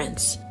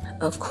parents.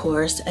 Of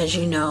course, as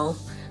you know,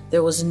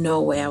 there was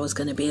no way I was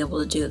going to be able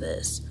to do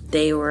this.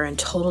 They were in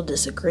total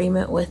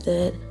disagreement with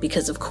it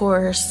because, of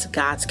course,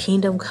 God's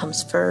kingdom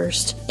comes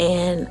first.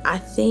 And I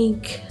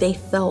think they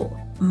felt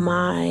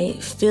my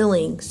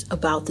feelings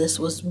about this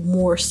was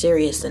more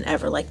serious than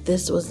ever. Like,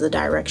 this was the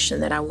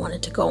direction that I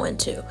wanted to go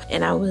into.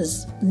 And I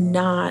was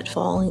not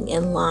falling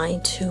in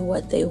line to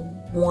what they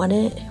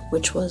wanted,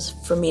 which was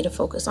for me to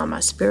focus on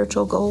my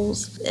spiritual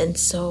goals. And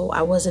so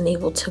I wasn't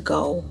able to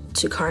go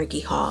to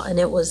Carnegie Hall, and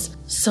it was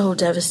so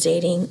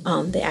devastating.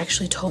 They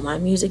actually told my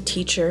music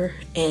teacher,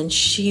 and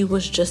she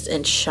was just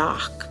in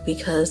shock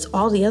because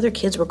all the other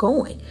kids were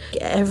going.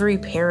 Every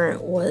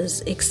parent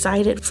was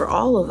excited for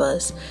all of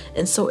us,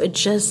 and so it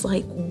just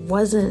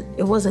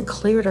wasn't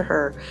clear to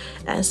her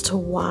as to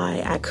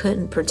why I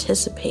couldn't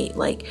participate.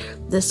 Like,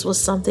 this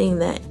was something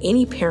that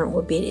any parent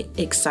would be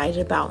excited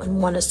about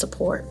and want to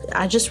support.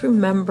 I just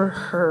remember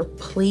her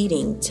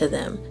pleading to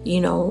them,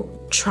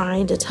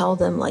 trying to tell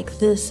them like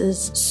this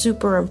is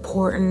super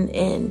important,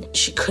 and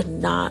she could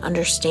not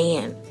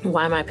understand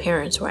why my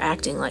parents were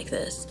acting like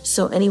this.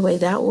 So anyway,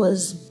 that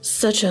was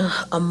such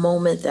a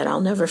moment that I'll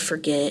never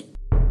forget.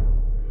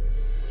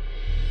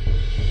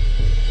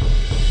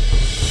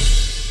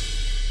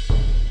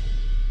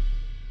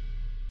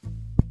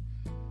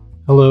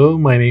 Hello,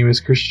 my name is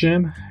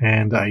Christian,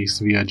 and I used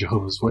to be a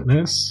Jehovah's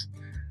Witness.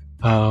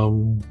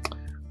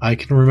 I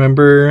can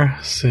remember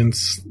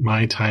since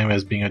my time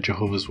as being a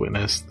Jehovah's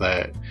Witness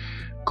that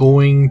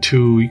going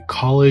to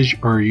college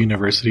or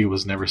university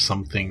was never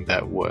something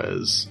that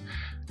was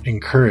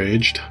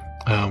encouraged.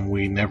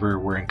 We never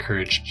were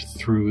encouraged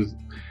through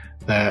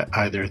that,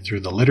 either through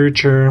the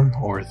literature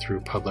or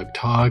through public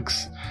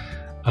talks.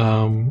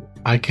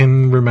 I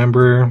can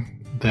remember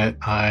that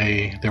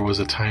there was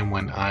a time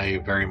when I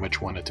very much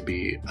wanted to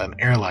be an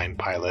airline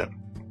pilot.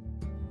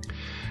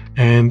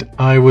 And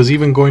I was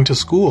even going to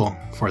school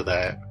for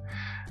that.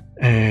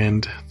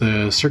 And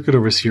the circuit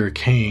overseer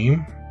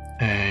came,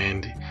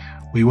 and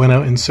we went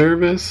out in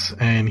service,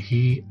 and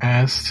he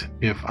asked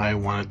if I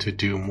wanted to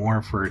do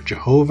more for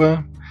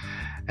Jehovah.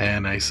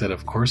 And I said,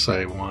 of course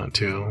I want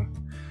to.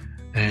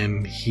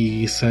 And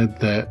he said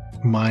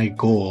that my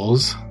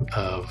goals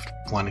of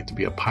wanting to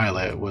be a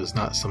pilot was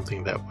not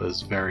something that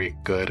was very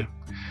good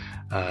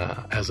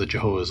as a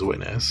Jehovah's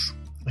Witness,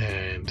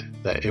 and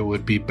that it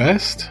would be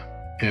best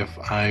if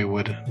I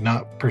would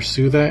not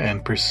pursue that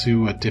and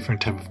pursue a different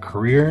type of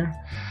career,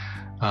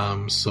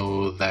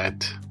 so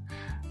that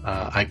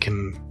I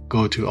can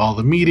go to all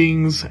the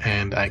meetings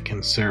and I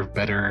can serve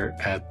better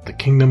at the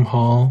Kingdom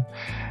Hall.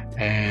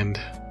 And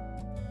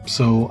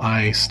so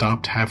I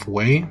stopped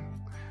halfway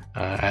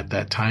at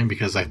that time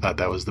because I thought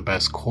that was the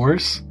best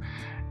course.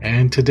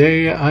 And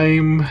today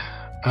I'm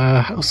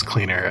a house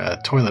cleaner, a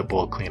toilet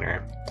bowl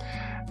cleaner.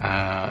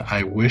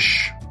 I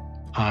wish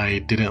I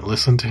didn't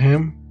listen to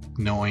him,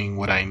 knowing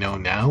what I know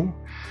now.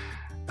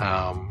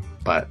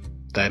 But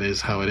that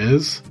is how it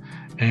is.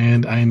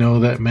 And I know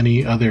that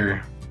many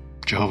other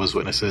Jehovah's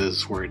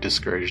Witnesses were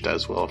discouraged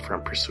as well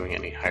from pursuing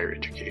any higher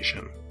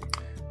education.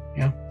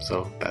 Yeah,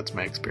 so that's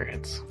my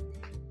experience.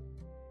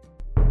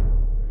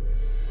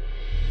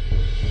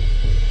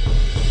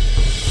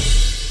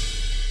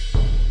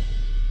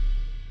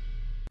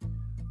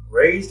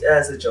 Raised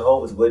as a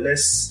Jehovah's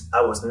Witness,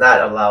 I was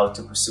not allowed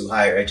to pursue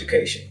higher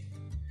education.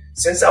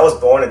 Since I was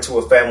born into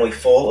a family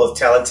full of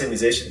talented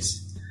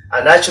musicians,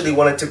 I naturally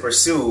wanted to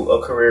pursue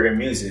a career in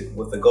music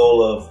with the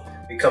goal of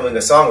becoming a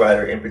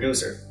songwriter and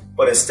producer.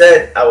 But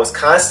instead, I was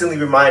constantly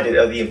reminded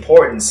of the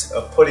importance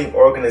of putting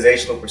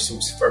organizational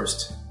pursuits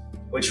first,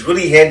 which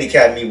really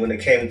handicapped me when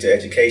it came to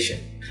education.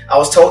 I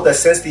was told that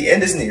since the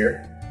end is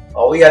near,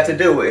 all we have to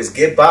do is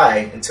get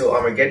by until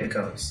Armageddon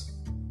comes.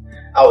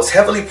 I was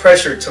heavily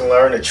pressured to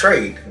learn a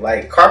trade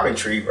like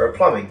carpentry or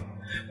plumbing,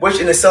 which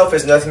in itself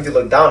is nothing to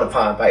look down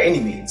upon by any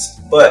means.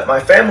 But my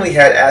family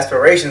had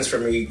aspirations for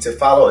me to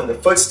follow in the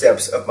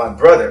footsteps of my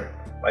brother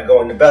by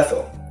going to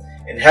Bethel,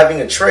 and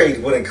having a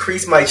trade would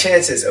increase my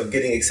chances of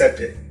getting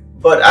accepted.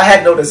 But I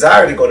had no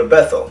desire to go to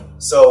Bethel,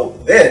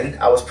 so then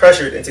I was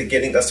pressured into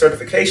getting a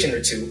certification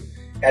or two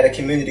at a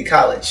community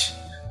college,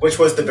 which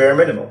was the bare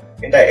minimum,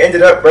 and I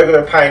ended up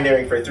regular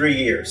pioneering for 3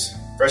 years,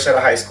 fresh out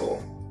of high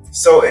school.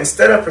 So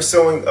instead of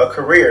pursuing a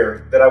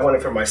career that I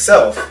wanted for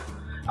myself,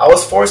 I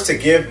was forced to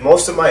give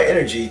most of my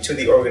energy to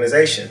the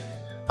organization.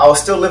 I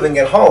was still living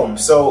at home,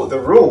 so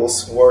the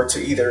rules were to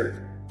either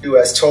do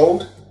as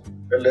told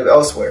or live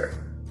elsewhere.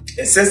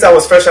 And since I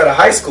was fresh out of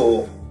high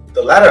school,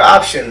 the latter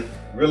option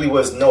really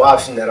was no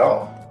option at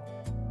all.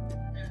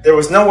 There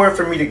was nowhere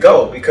for me to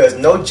go because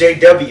no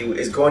JW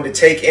is going to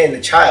take in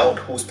a child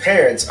whose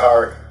parents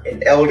are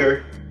an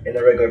elder and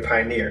a regular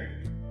pioneer.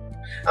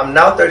 I'm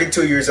now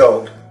 32 years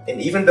old, and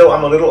even though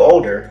I'm a little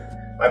older,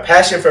 my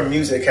passion for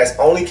music has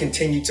only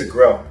continued to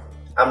grow.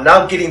 I'm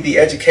now getting the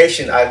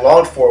education I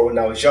longed for when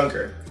I was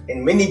younger,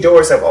 and many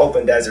doors have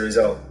opened as a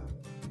result.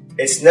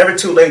 It's never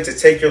too late to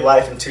take your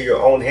life into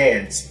your own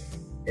hands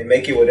and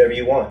make it whatever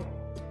you want.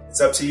 It's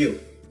up to you.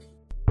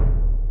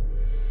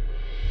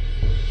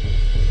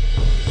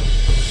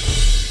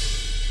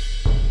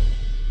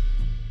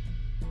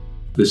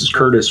 This is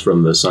Curtis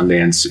from the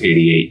Sundance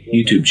 88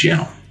 YouTube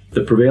channel.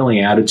 The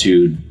prevailing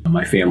attitude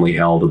my family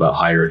held about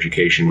higher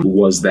education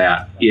was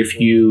that if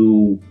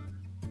you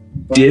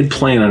did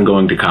plan on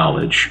going to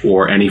college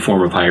or any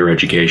form of higher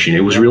education, it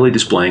was really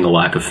displaying a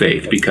lack of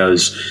faith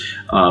because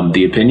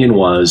the opinion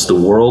was the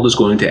world is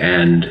going to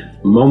end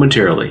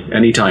momentarily,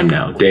 anytime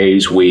now,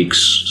 days,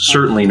 weeks,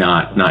 certainly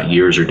not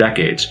years or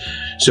decades.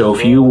 So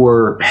if you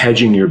were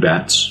hedging your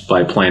bets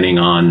by planning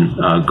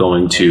on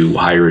going to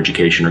higher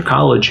education or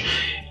college,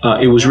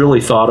 it was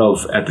really thought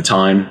of at the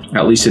time,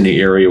 at least in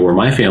the area where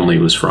my family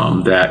was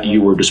from, that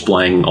you were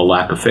displaying a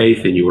lack of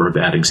faith and you were a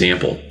bad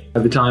example.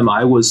 At the time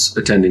I was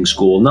attending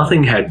school,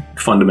 nothing had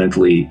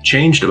fundamentally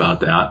changed about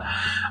that.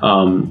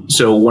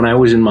 So when I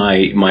was in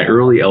my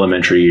early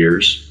elementary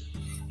years,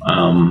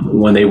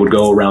 when they would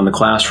go around the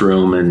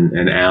classroom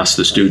and ask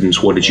the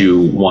students, what did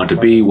you want to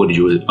be? What did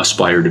you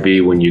aspire to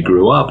be when you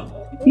grew up?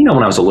 You know,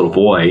 when I was a little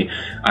boy,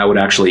 I would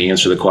actually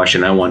answer the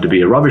question, I wanted to be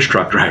a rubbish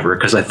truck driver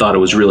because I thought it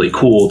was really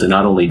cool to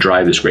not only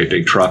drive this great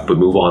big truck, but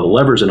move all the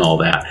levers and all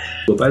that.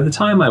 But by the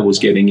time I was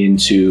getting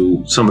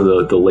into some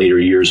of the later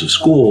years of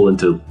school,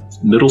 into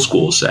middle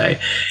school, say,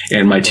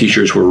 and my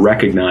teachers were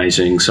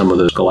recognizing some of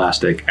the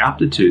scholastic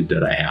aptitude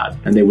that I had,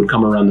 and they would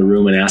come around the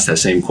room and ask that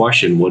same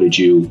question, what did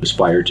you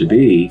aspire to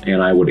be?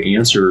 And I would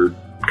answer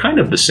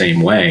kind of the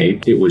same way.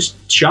 It was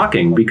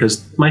shocking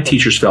because my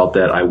teachers felt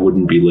that I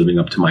wouldn't be living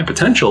up to my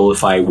potential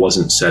if I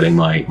wasn't setting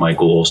my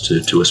goals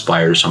to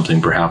aspire to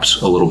something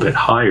perhaps a little bit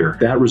higher.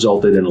 That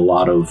resulted in a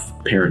lot of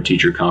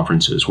parent-teacher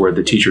conferences where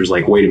the teacher's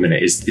like, wait a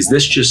minute, is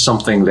this just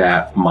something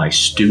that my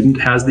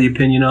student has the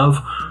opinion of?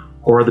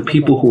 Or are the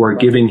people who are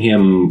giving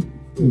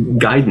him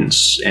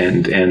guidance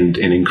and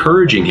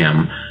encouraging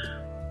him,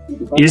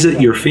 is it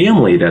your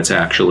family that's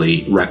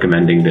actually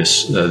recommending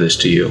this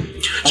to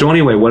you? So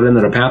anyway, what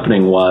ended up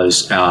happening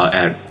was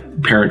at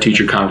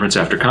parent-teacher conference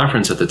after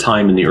conference at the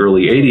time in the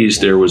early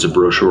 80s, there was a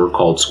brochure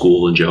called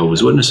School and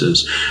Jehovah's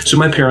Witnesses. So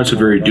my parents would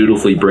very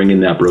dutifully bring in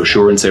that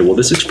brochure and say, well,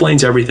 this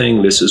explains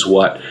everything. This is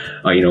what,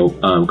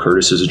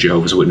 Curtis is a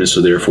Jehovah's Witness,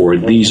 so therefore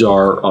these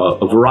are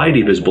a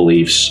variety of his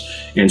beliefs,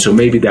 and so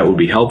maybe that would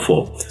be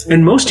helpful.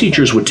 And most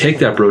teachers would take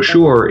that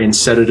brochure and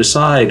set it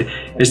aside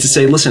as to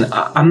say, listen,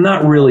 I'm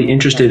not really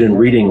interested in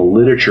reading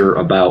literature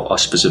about a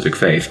specific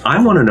faith.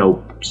 I want to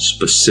know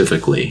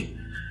specifically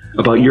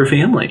about your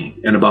family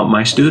and about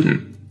my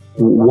student.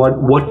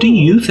 What do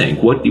you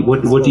think? What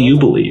do you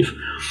believe?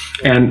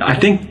 And I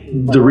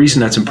think the reason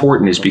that's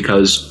important is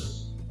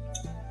because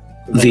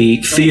the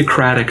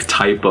theocratic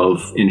type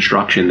of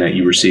instruction that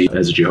you receive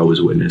as a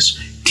Jehovah's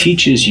Witness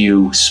teaches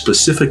you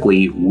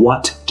specifically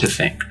what to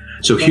think.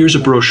 So here's a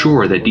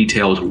brochure that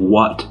details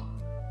what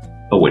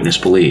a witness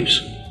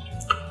believes.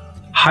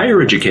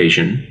 Higher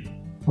education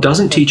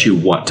doesn't teach you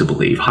what to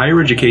believe. Higher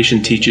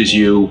education teaches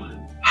you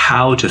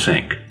how to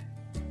think,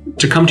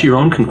 to come to your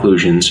own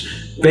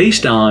conclusions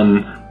based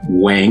on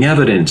weighing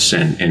evidence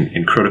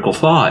and critical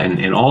thought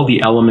and all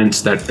the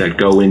elements that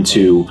go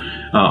into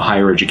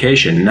higher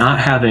education, not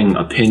having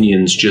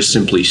opinions just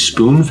simply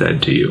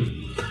spoon-fed to you.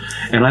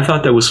 And I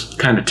thought that was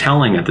kind of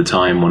telling at the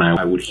time when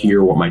I would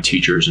hear what my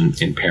teachers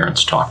and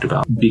parents talked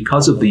about.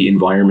 Because of the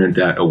environment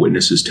that a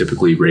witness is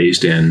typically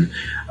raised in,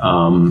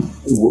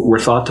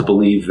 we're thought to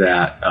believe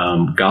that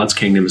God's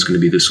kingdom is going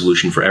to be the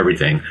solution for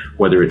everything,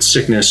 whether it's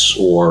sickness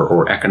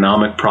or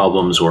economic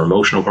problems or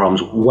emotional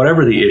problems,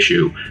 whatever the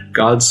issue,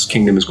 God's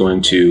kingdom is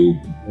going to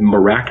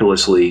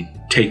miraculously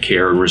take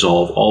care and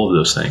resolve all of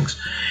those things.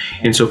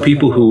 And so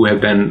people who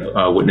have been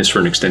a witness for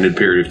an extended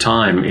period of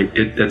time,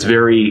 that's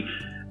very...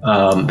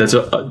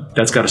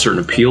 that's got a certain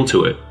appeal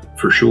to it,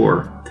 for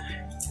sure.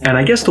 And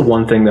I guess the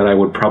one thing that I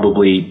would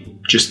probably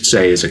just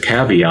say as a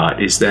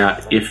caveat is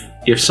that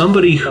if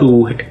somebody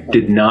who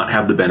did not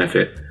have the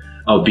benefit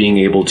of being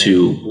able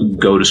to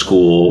go to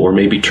school or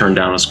maybe turn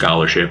down a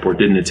scholarship or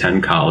didn't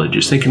attend college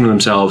is thinking to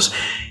themselves,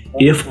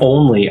 if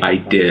only I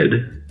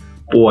did,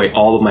 boy,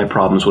 all of my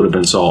problems would have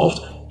been solved.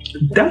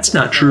 That's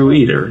not true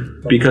either,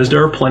 because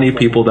there are plenty of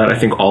people that I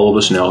think all of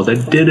us know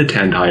that did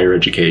attend higher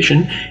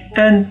education,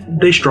 and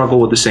they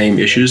struggle with the same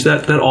issues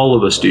that all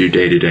of us do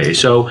day to day.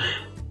 So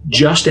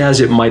just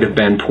as it might have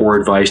been poor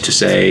advice to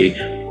say,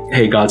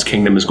 hey, God's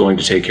kingdom is going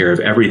to take care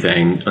of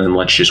everything, and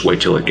let's just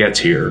wait till it gets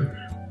here,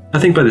 I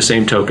think by the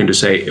same token to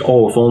say,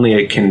 oh, if only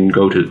I can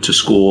go to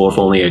school, if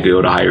only I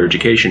go to higher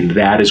education,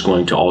 that is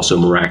going to also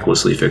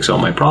miraculously fix all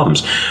my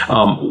problems.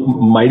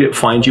 Might it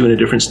find you in a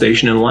different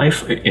station in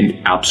life?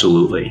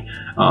 Absolutely.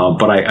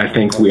 But I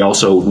think we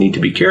also need to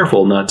be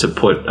careful not to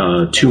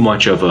put too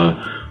much of a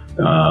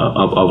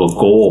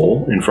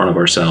goal in front of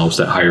ourselves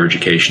that higher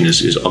education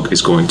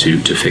is going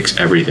to fix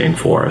everything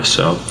for us.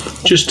 So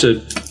just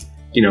to,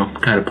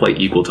 kind of play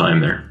equal time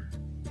there.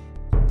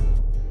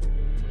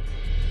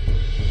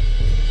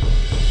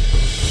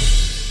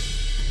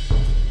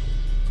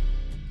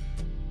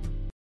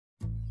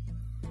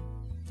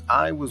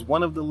 I was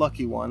one of the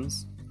lucky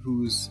ones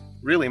whose,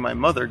 really my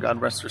mother,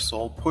 God rest her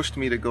soul, pushed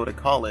me to go to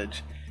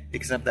college,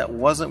 except that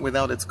wasn't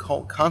without its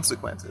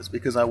consequences,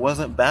 because I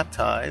wasn't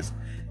baptized,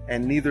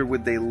 and neither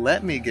would they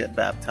let me get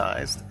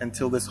baptized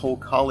until this whole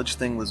college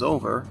thing was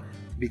over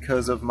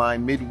because of my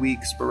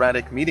midweek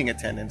sporadic meeting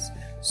attendance.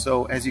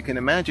 So as you can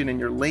imagine, in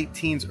your late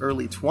teens,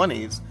 early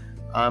 20s,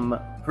 I'm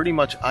pretty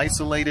much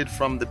isolated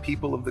from the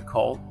people of the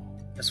cult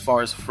as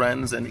far as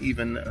friends and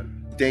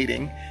even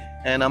dating.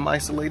 And I'm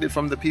isolated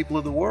from the people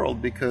of the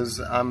world because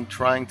I'm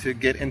trying to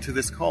get into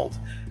this cult.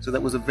 So that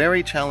was a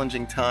very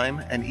challenging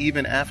time. And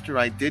even after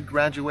I did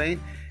graduate,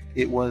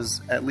 it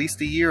was at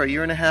least a year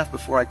and a half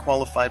before I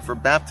qualified for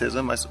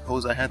baptism. I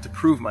suppose I had to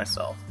prove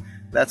myself.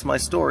 That's my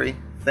story.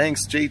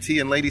 Thanks, JT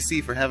and Lady C,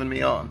 for having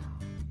me on.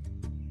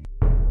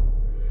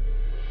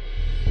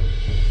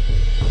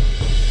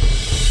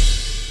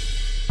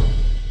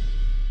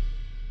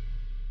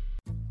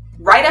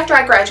 Right after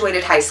I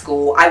graduated high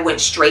school, I went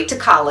straight to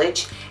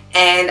college.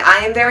 And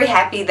I am very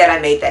happy that I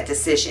made that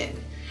decision.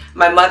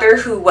 My mother,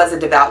 who was a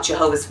devout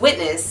Jehovah's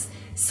Witness,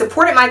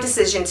 supported my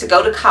decision to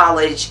go to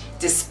college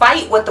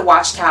despite what the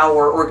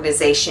Watchtower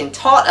organization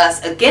taught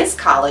us against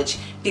college,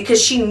 because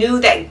she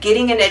knew that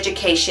getting an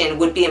education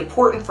would be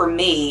important for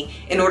me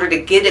in order to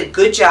get a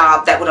good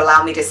job that would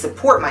allow me to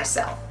support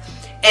myself.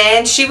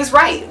 And she was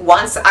right.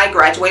 Once I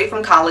graduated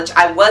from college,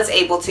 I was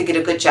able to get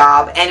a good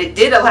job, and it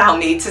did allow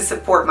me to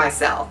support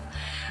myself.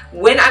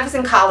 When I was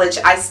in college,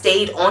 I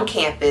stayed on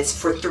campus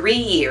for 3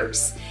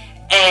 years,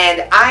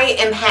 and I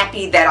am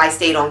happy that I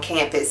stayed on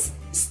campus.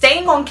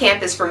 Staying on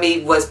campus for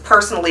me was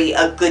personally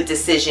a good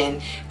decision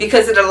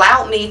because it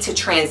allowed me to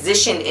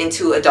transition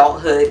into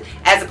adulthood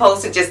as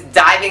opposed to just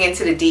diving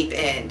into the deep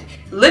end.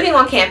 Living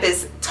on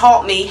campus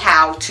taught me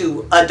how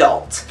to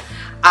adult.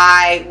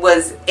 I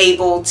was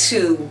able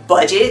to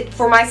budget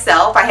for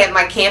myself. I had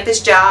my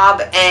campus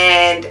job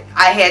and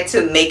I had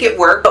to make it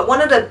work. But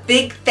one of the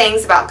big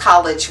things about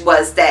college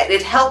was that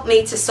it helped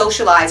me to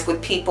socialize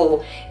with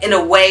people in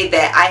a way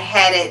that I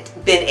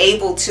hadn't been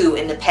able to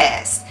in the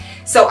past.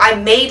 So I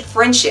made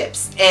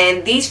friendships,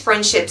 and these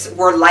friendships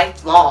were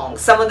lifelong.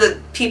 Some of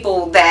the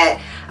people that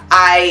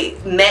I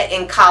met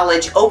in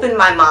college opened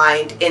my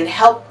mind and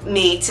helped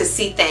me to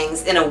see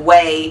things in a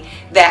way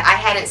that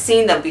I hadn't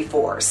seen them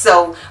before.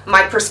 So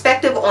my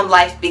perspective on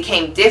life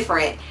became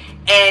different,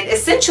 and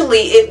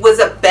essentially it was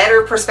a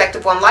better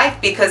perspective on life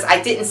because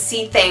I didn't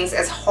see things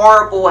as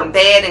horrible and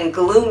bad and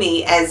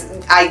gloomy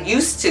as I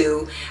used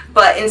to,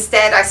 but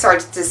instead I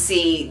started to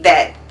see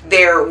that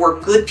there were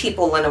good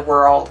people in the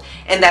world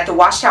and that the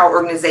Watchtower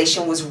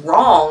organization was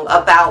wrong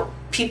about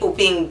people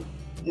being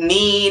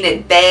mean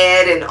and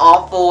bad and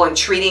awful and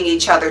treating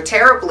each other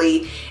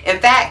terribly. In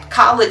fact,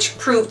 college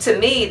proved to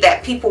me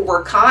that people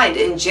were kind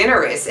and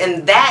generous,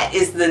 and that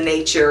is the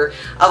nature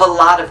of a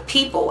lot of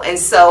people. And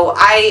so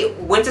I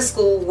went to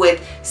school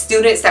with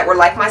students that were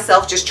like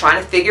myself, just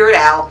trying to figure it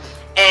out.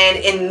 And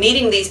in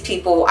meeting these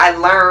people, I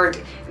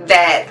learned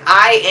that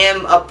I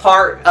am a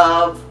part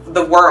of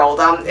the world.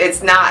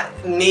 It's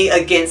not me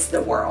against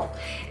the world.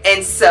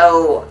 And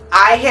so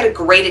I had a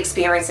great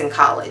experience in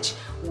college.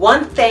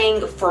 One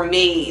thing for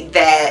me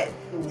that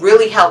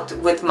really helped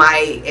with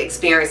my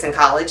experience in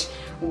college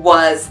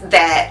was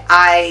that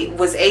I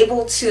was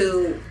able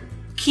to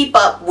keep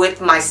up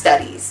with my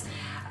studies.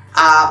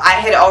 I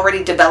had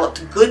already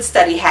developed good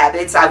study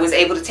habits. I was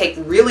able to take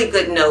really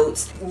good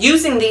notes.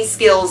 Using these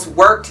skills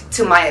worked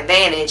to my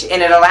advantage,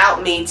 and it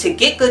allowed me to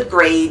get good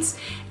grades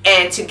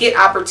and to get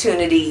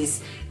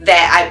opportunities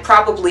that I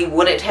probably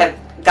wouldn't have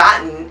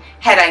gotten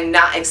had I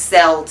not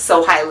excelled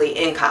so highly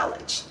in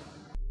college.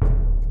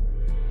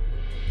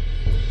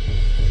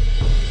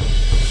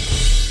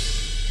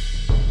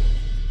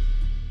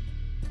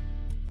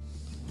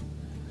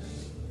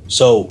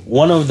 So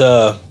one of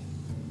the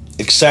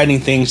exciting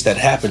things that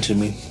happened to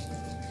me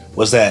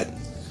was that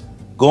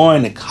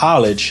going to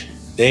college,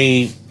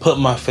 they put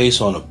my face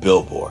on a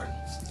billboard.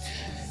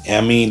 I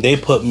mean, they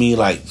put me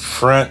like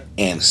front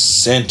and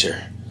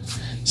center,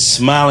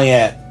 smiling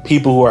at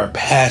people who are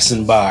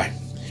passing by.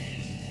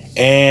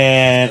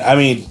 And I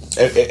mean,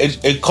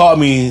 it caught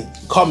me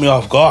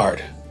off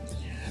guard.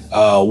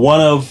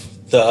 One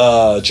of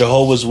the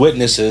Jehovah's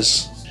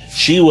Witnesses,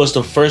 she was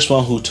the first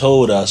one who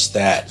told us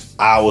that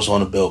I was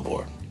on a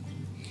billboard.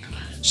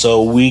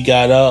 So we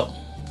got up,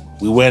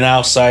 we went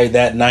outside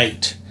that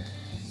night,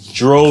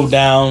 drove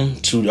down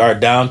to our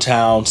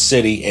downtown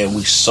city, and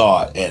we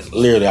saw it. And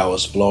literally, I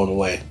was blown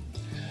away.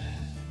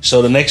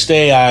 So the next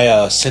day,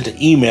 I sent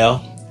an email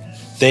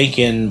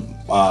thanking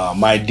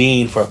my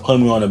dean for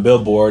putting me on a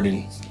billboard,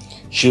 and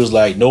she was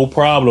like, "No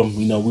problem.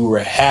 You know, we were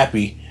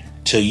happy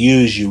to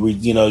use you.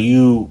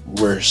 You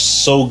were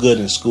so good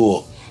in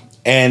school."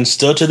 And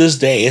still to this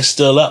day, it's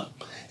still up.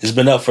 It's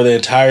been up for the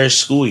entire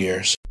school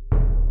year.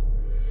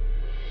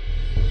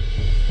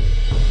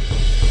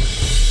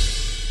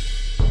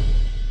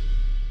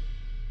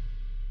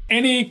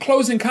 Any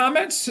closing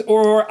comments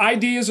or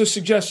ideas or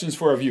suggestions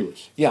for our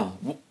viewers? Yeah.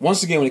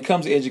 Once again, when it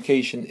comes to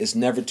education, it's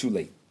never too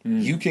late.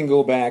 You can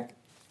go back.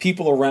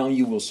 People around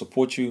you will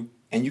support you,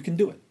 and you can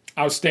do it.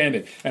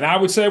 Outstanding. And I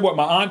would say what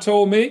my aunt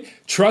told me,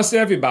 trust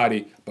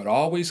everybody, but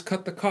always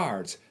cut the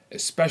cards,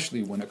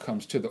 especially when it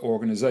comes to the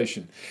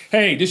organization.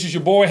 Hey, this is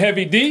your boy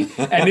Heavy D,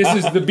 and this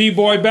is the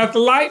B-Boy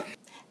Bethelite.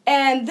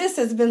 And this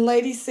has been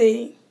Lady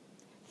C.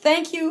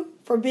 Thank you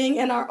for being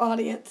in our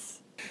audience.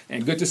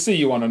 And good to see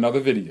you on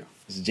another video.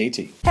 This is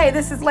JT. Hey,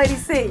 this is Lady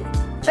C.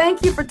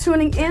 Thank you for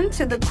tuning in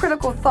to The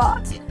Critical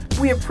Thought.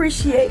 We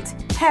appreciate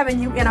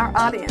having you in our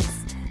audience.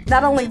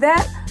 Not only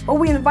that, but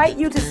we invite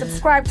you to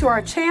subscribe to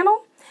our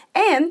channel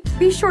and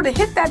be sure to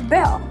hit that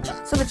bell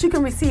so that you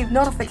can receive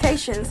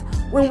notifications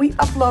when we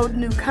upload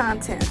new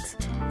content.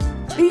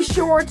 Be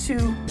sure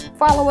to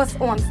follow us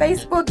on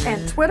Facebook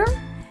and Twitter,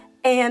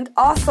 and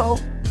also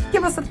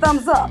give us a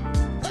thumbs up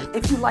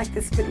if you like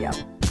this video.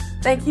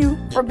 Thank you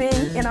for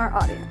being in our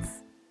audience.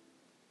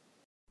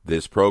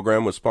 This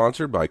program was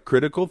sponsored by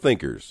Critical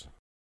Thinkers.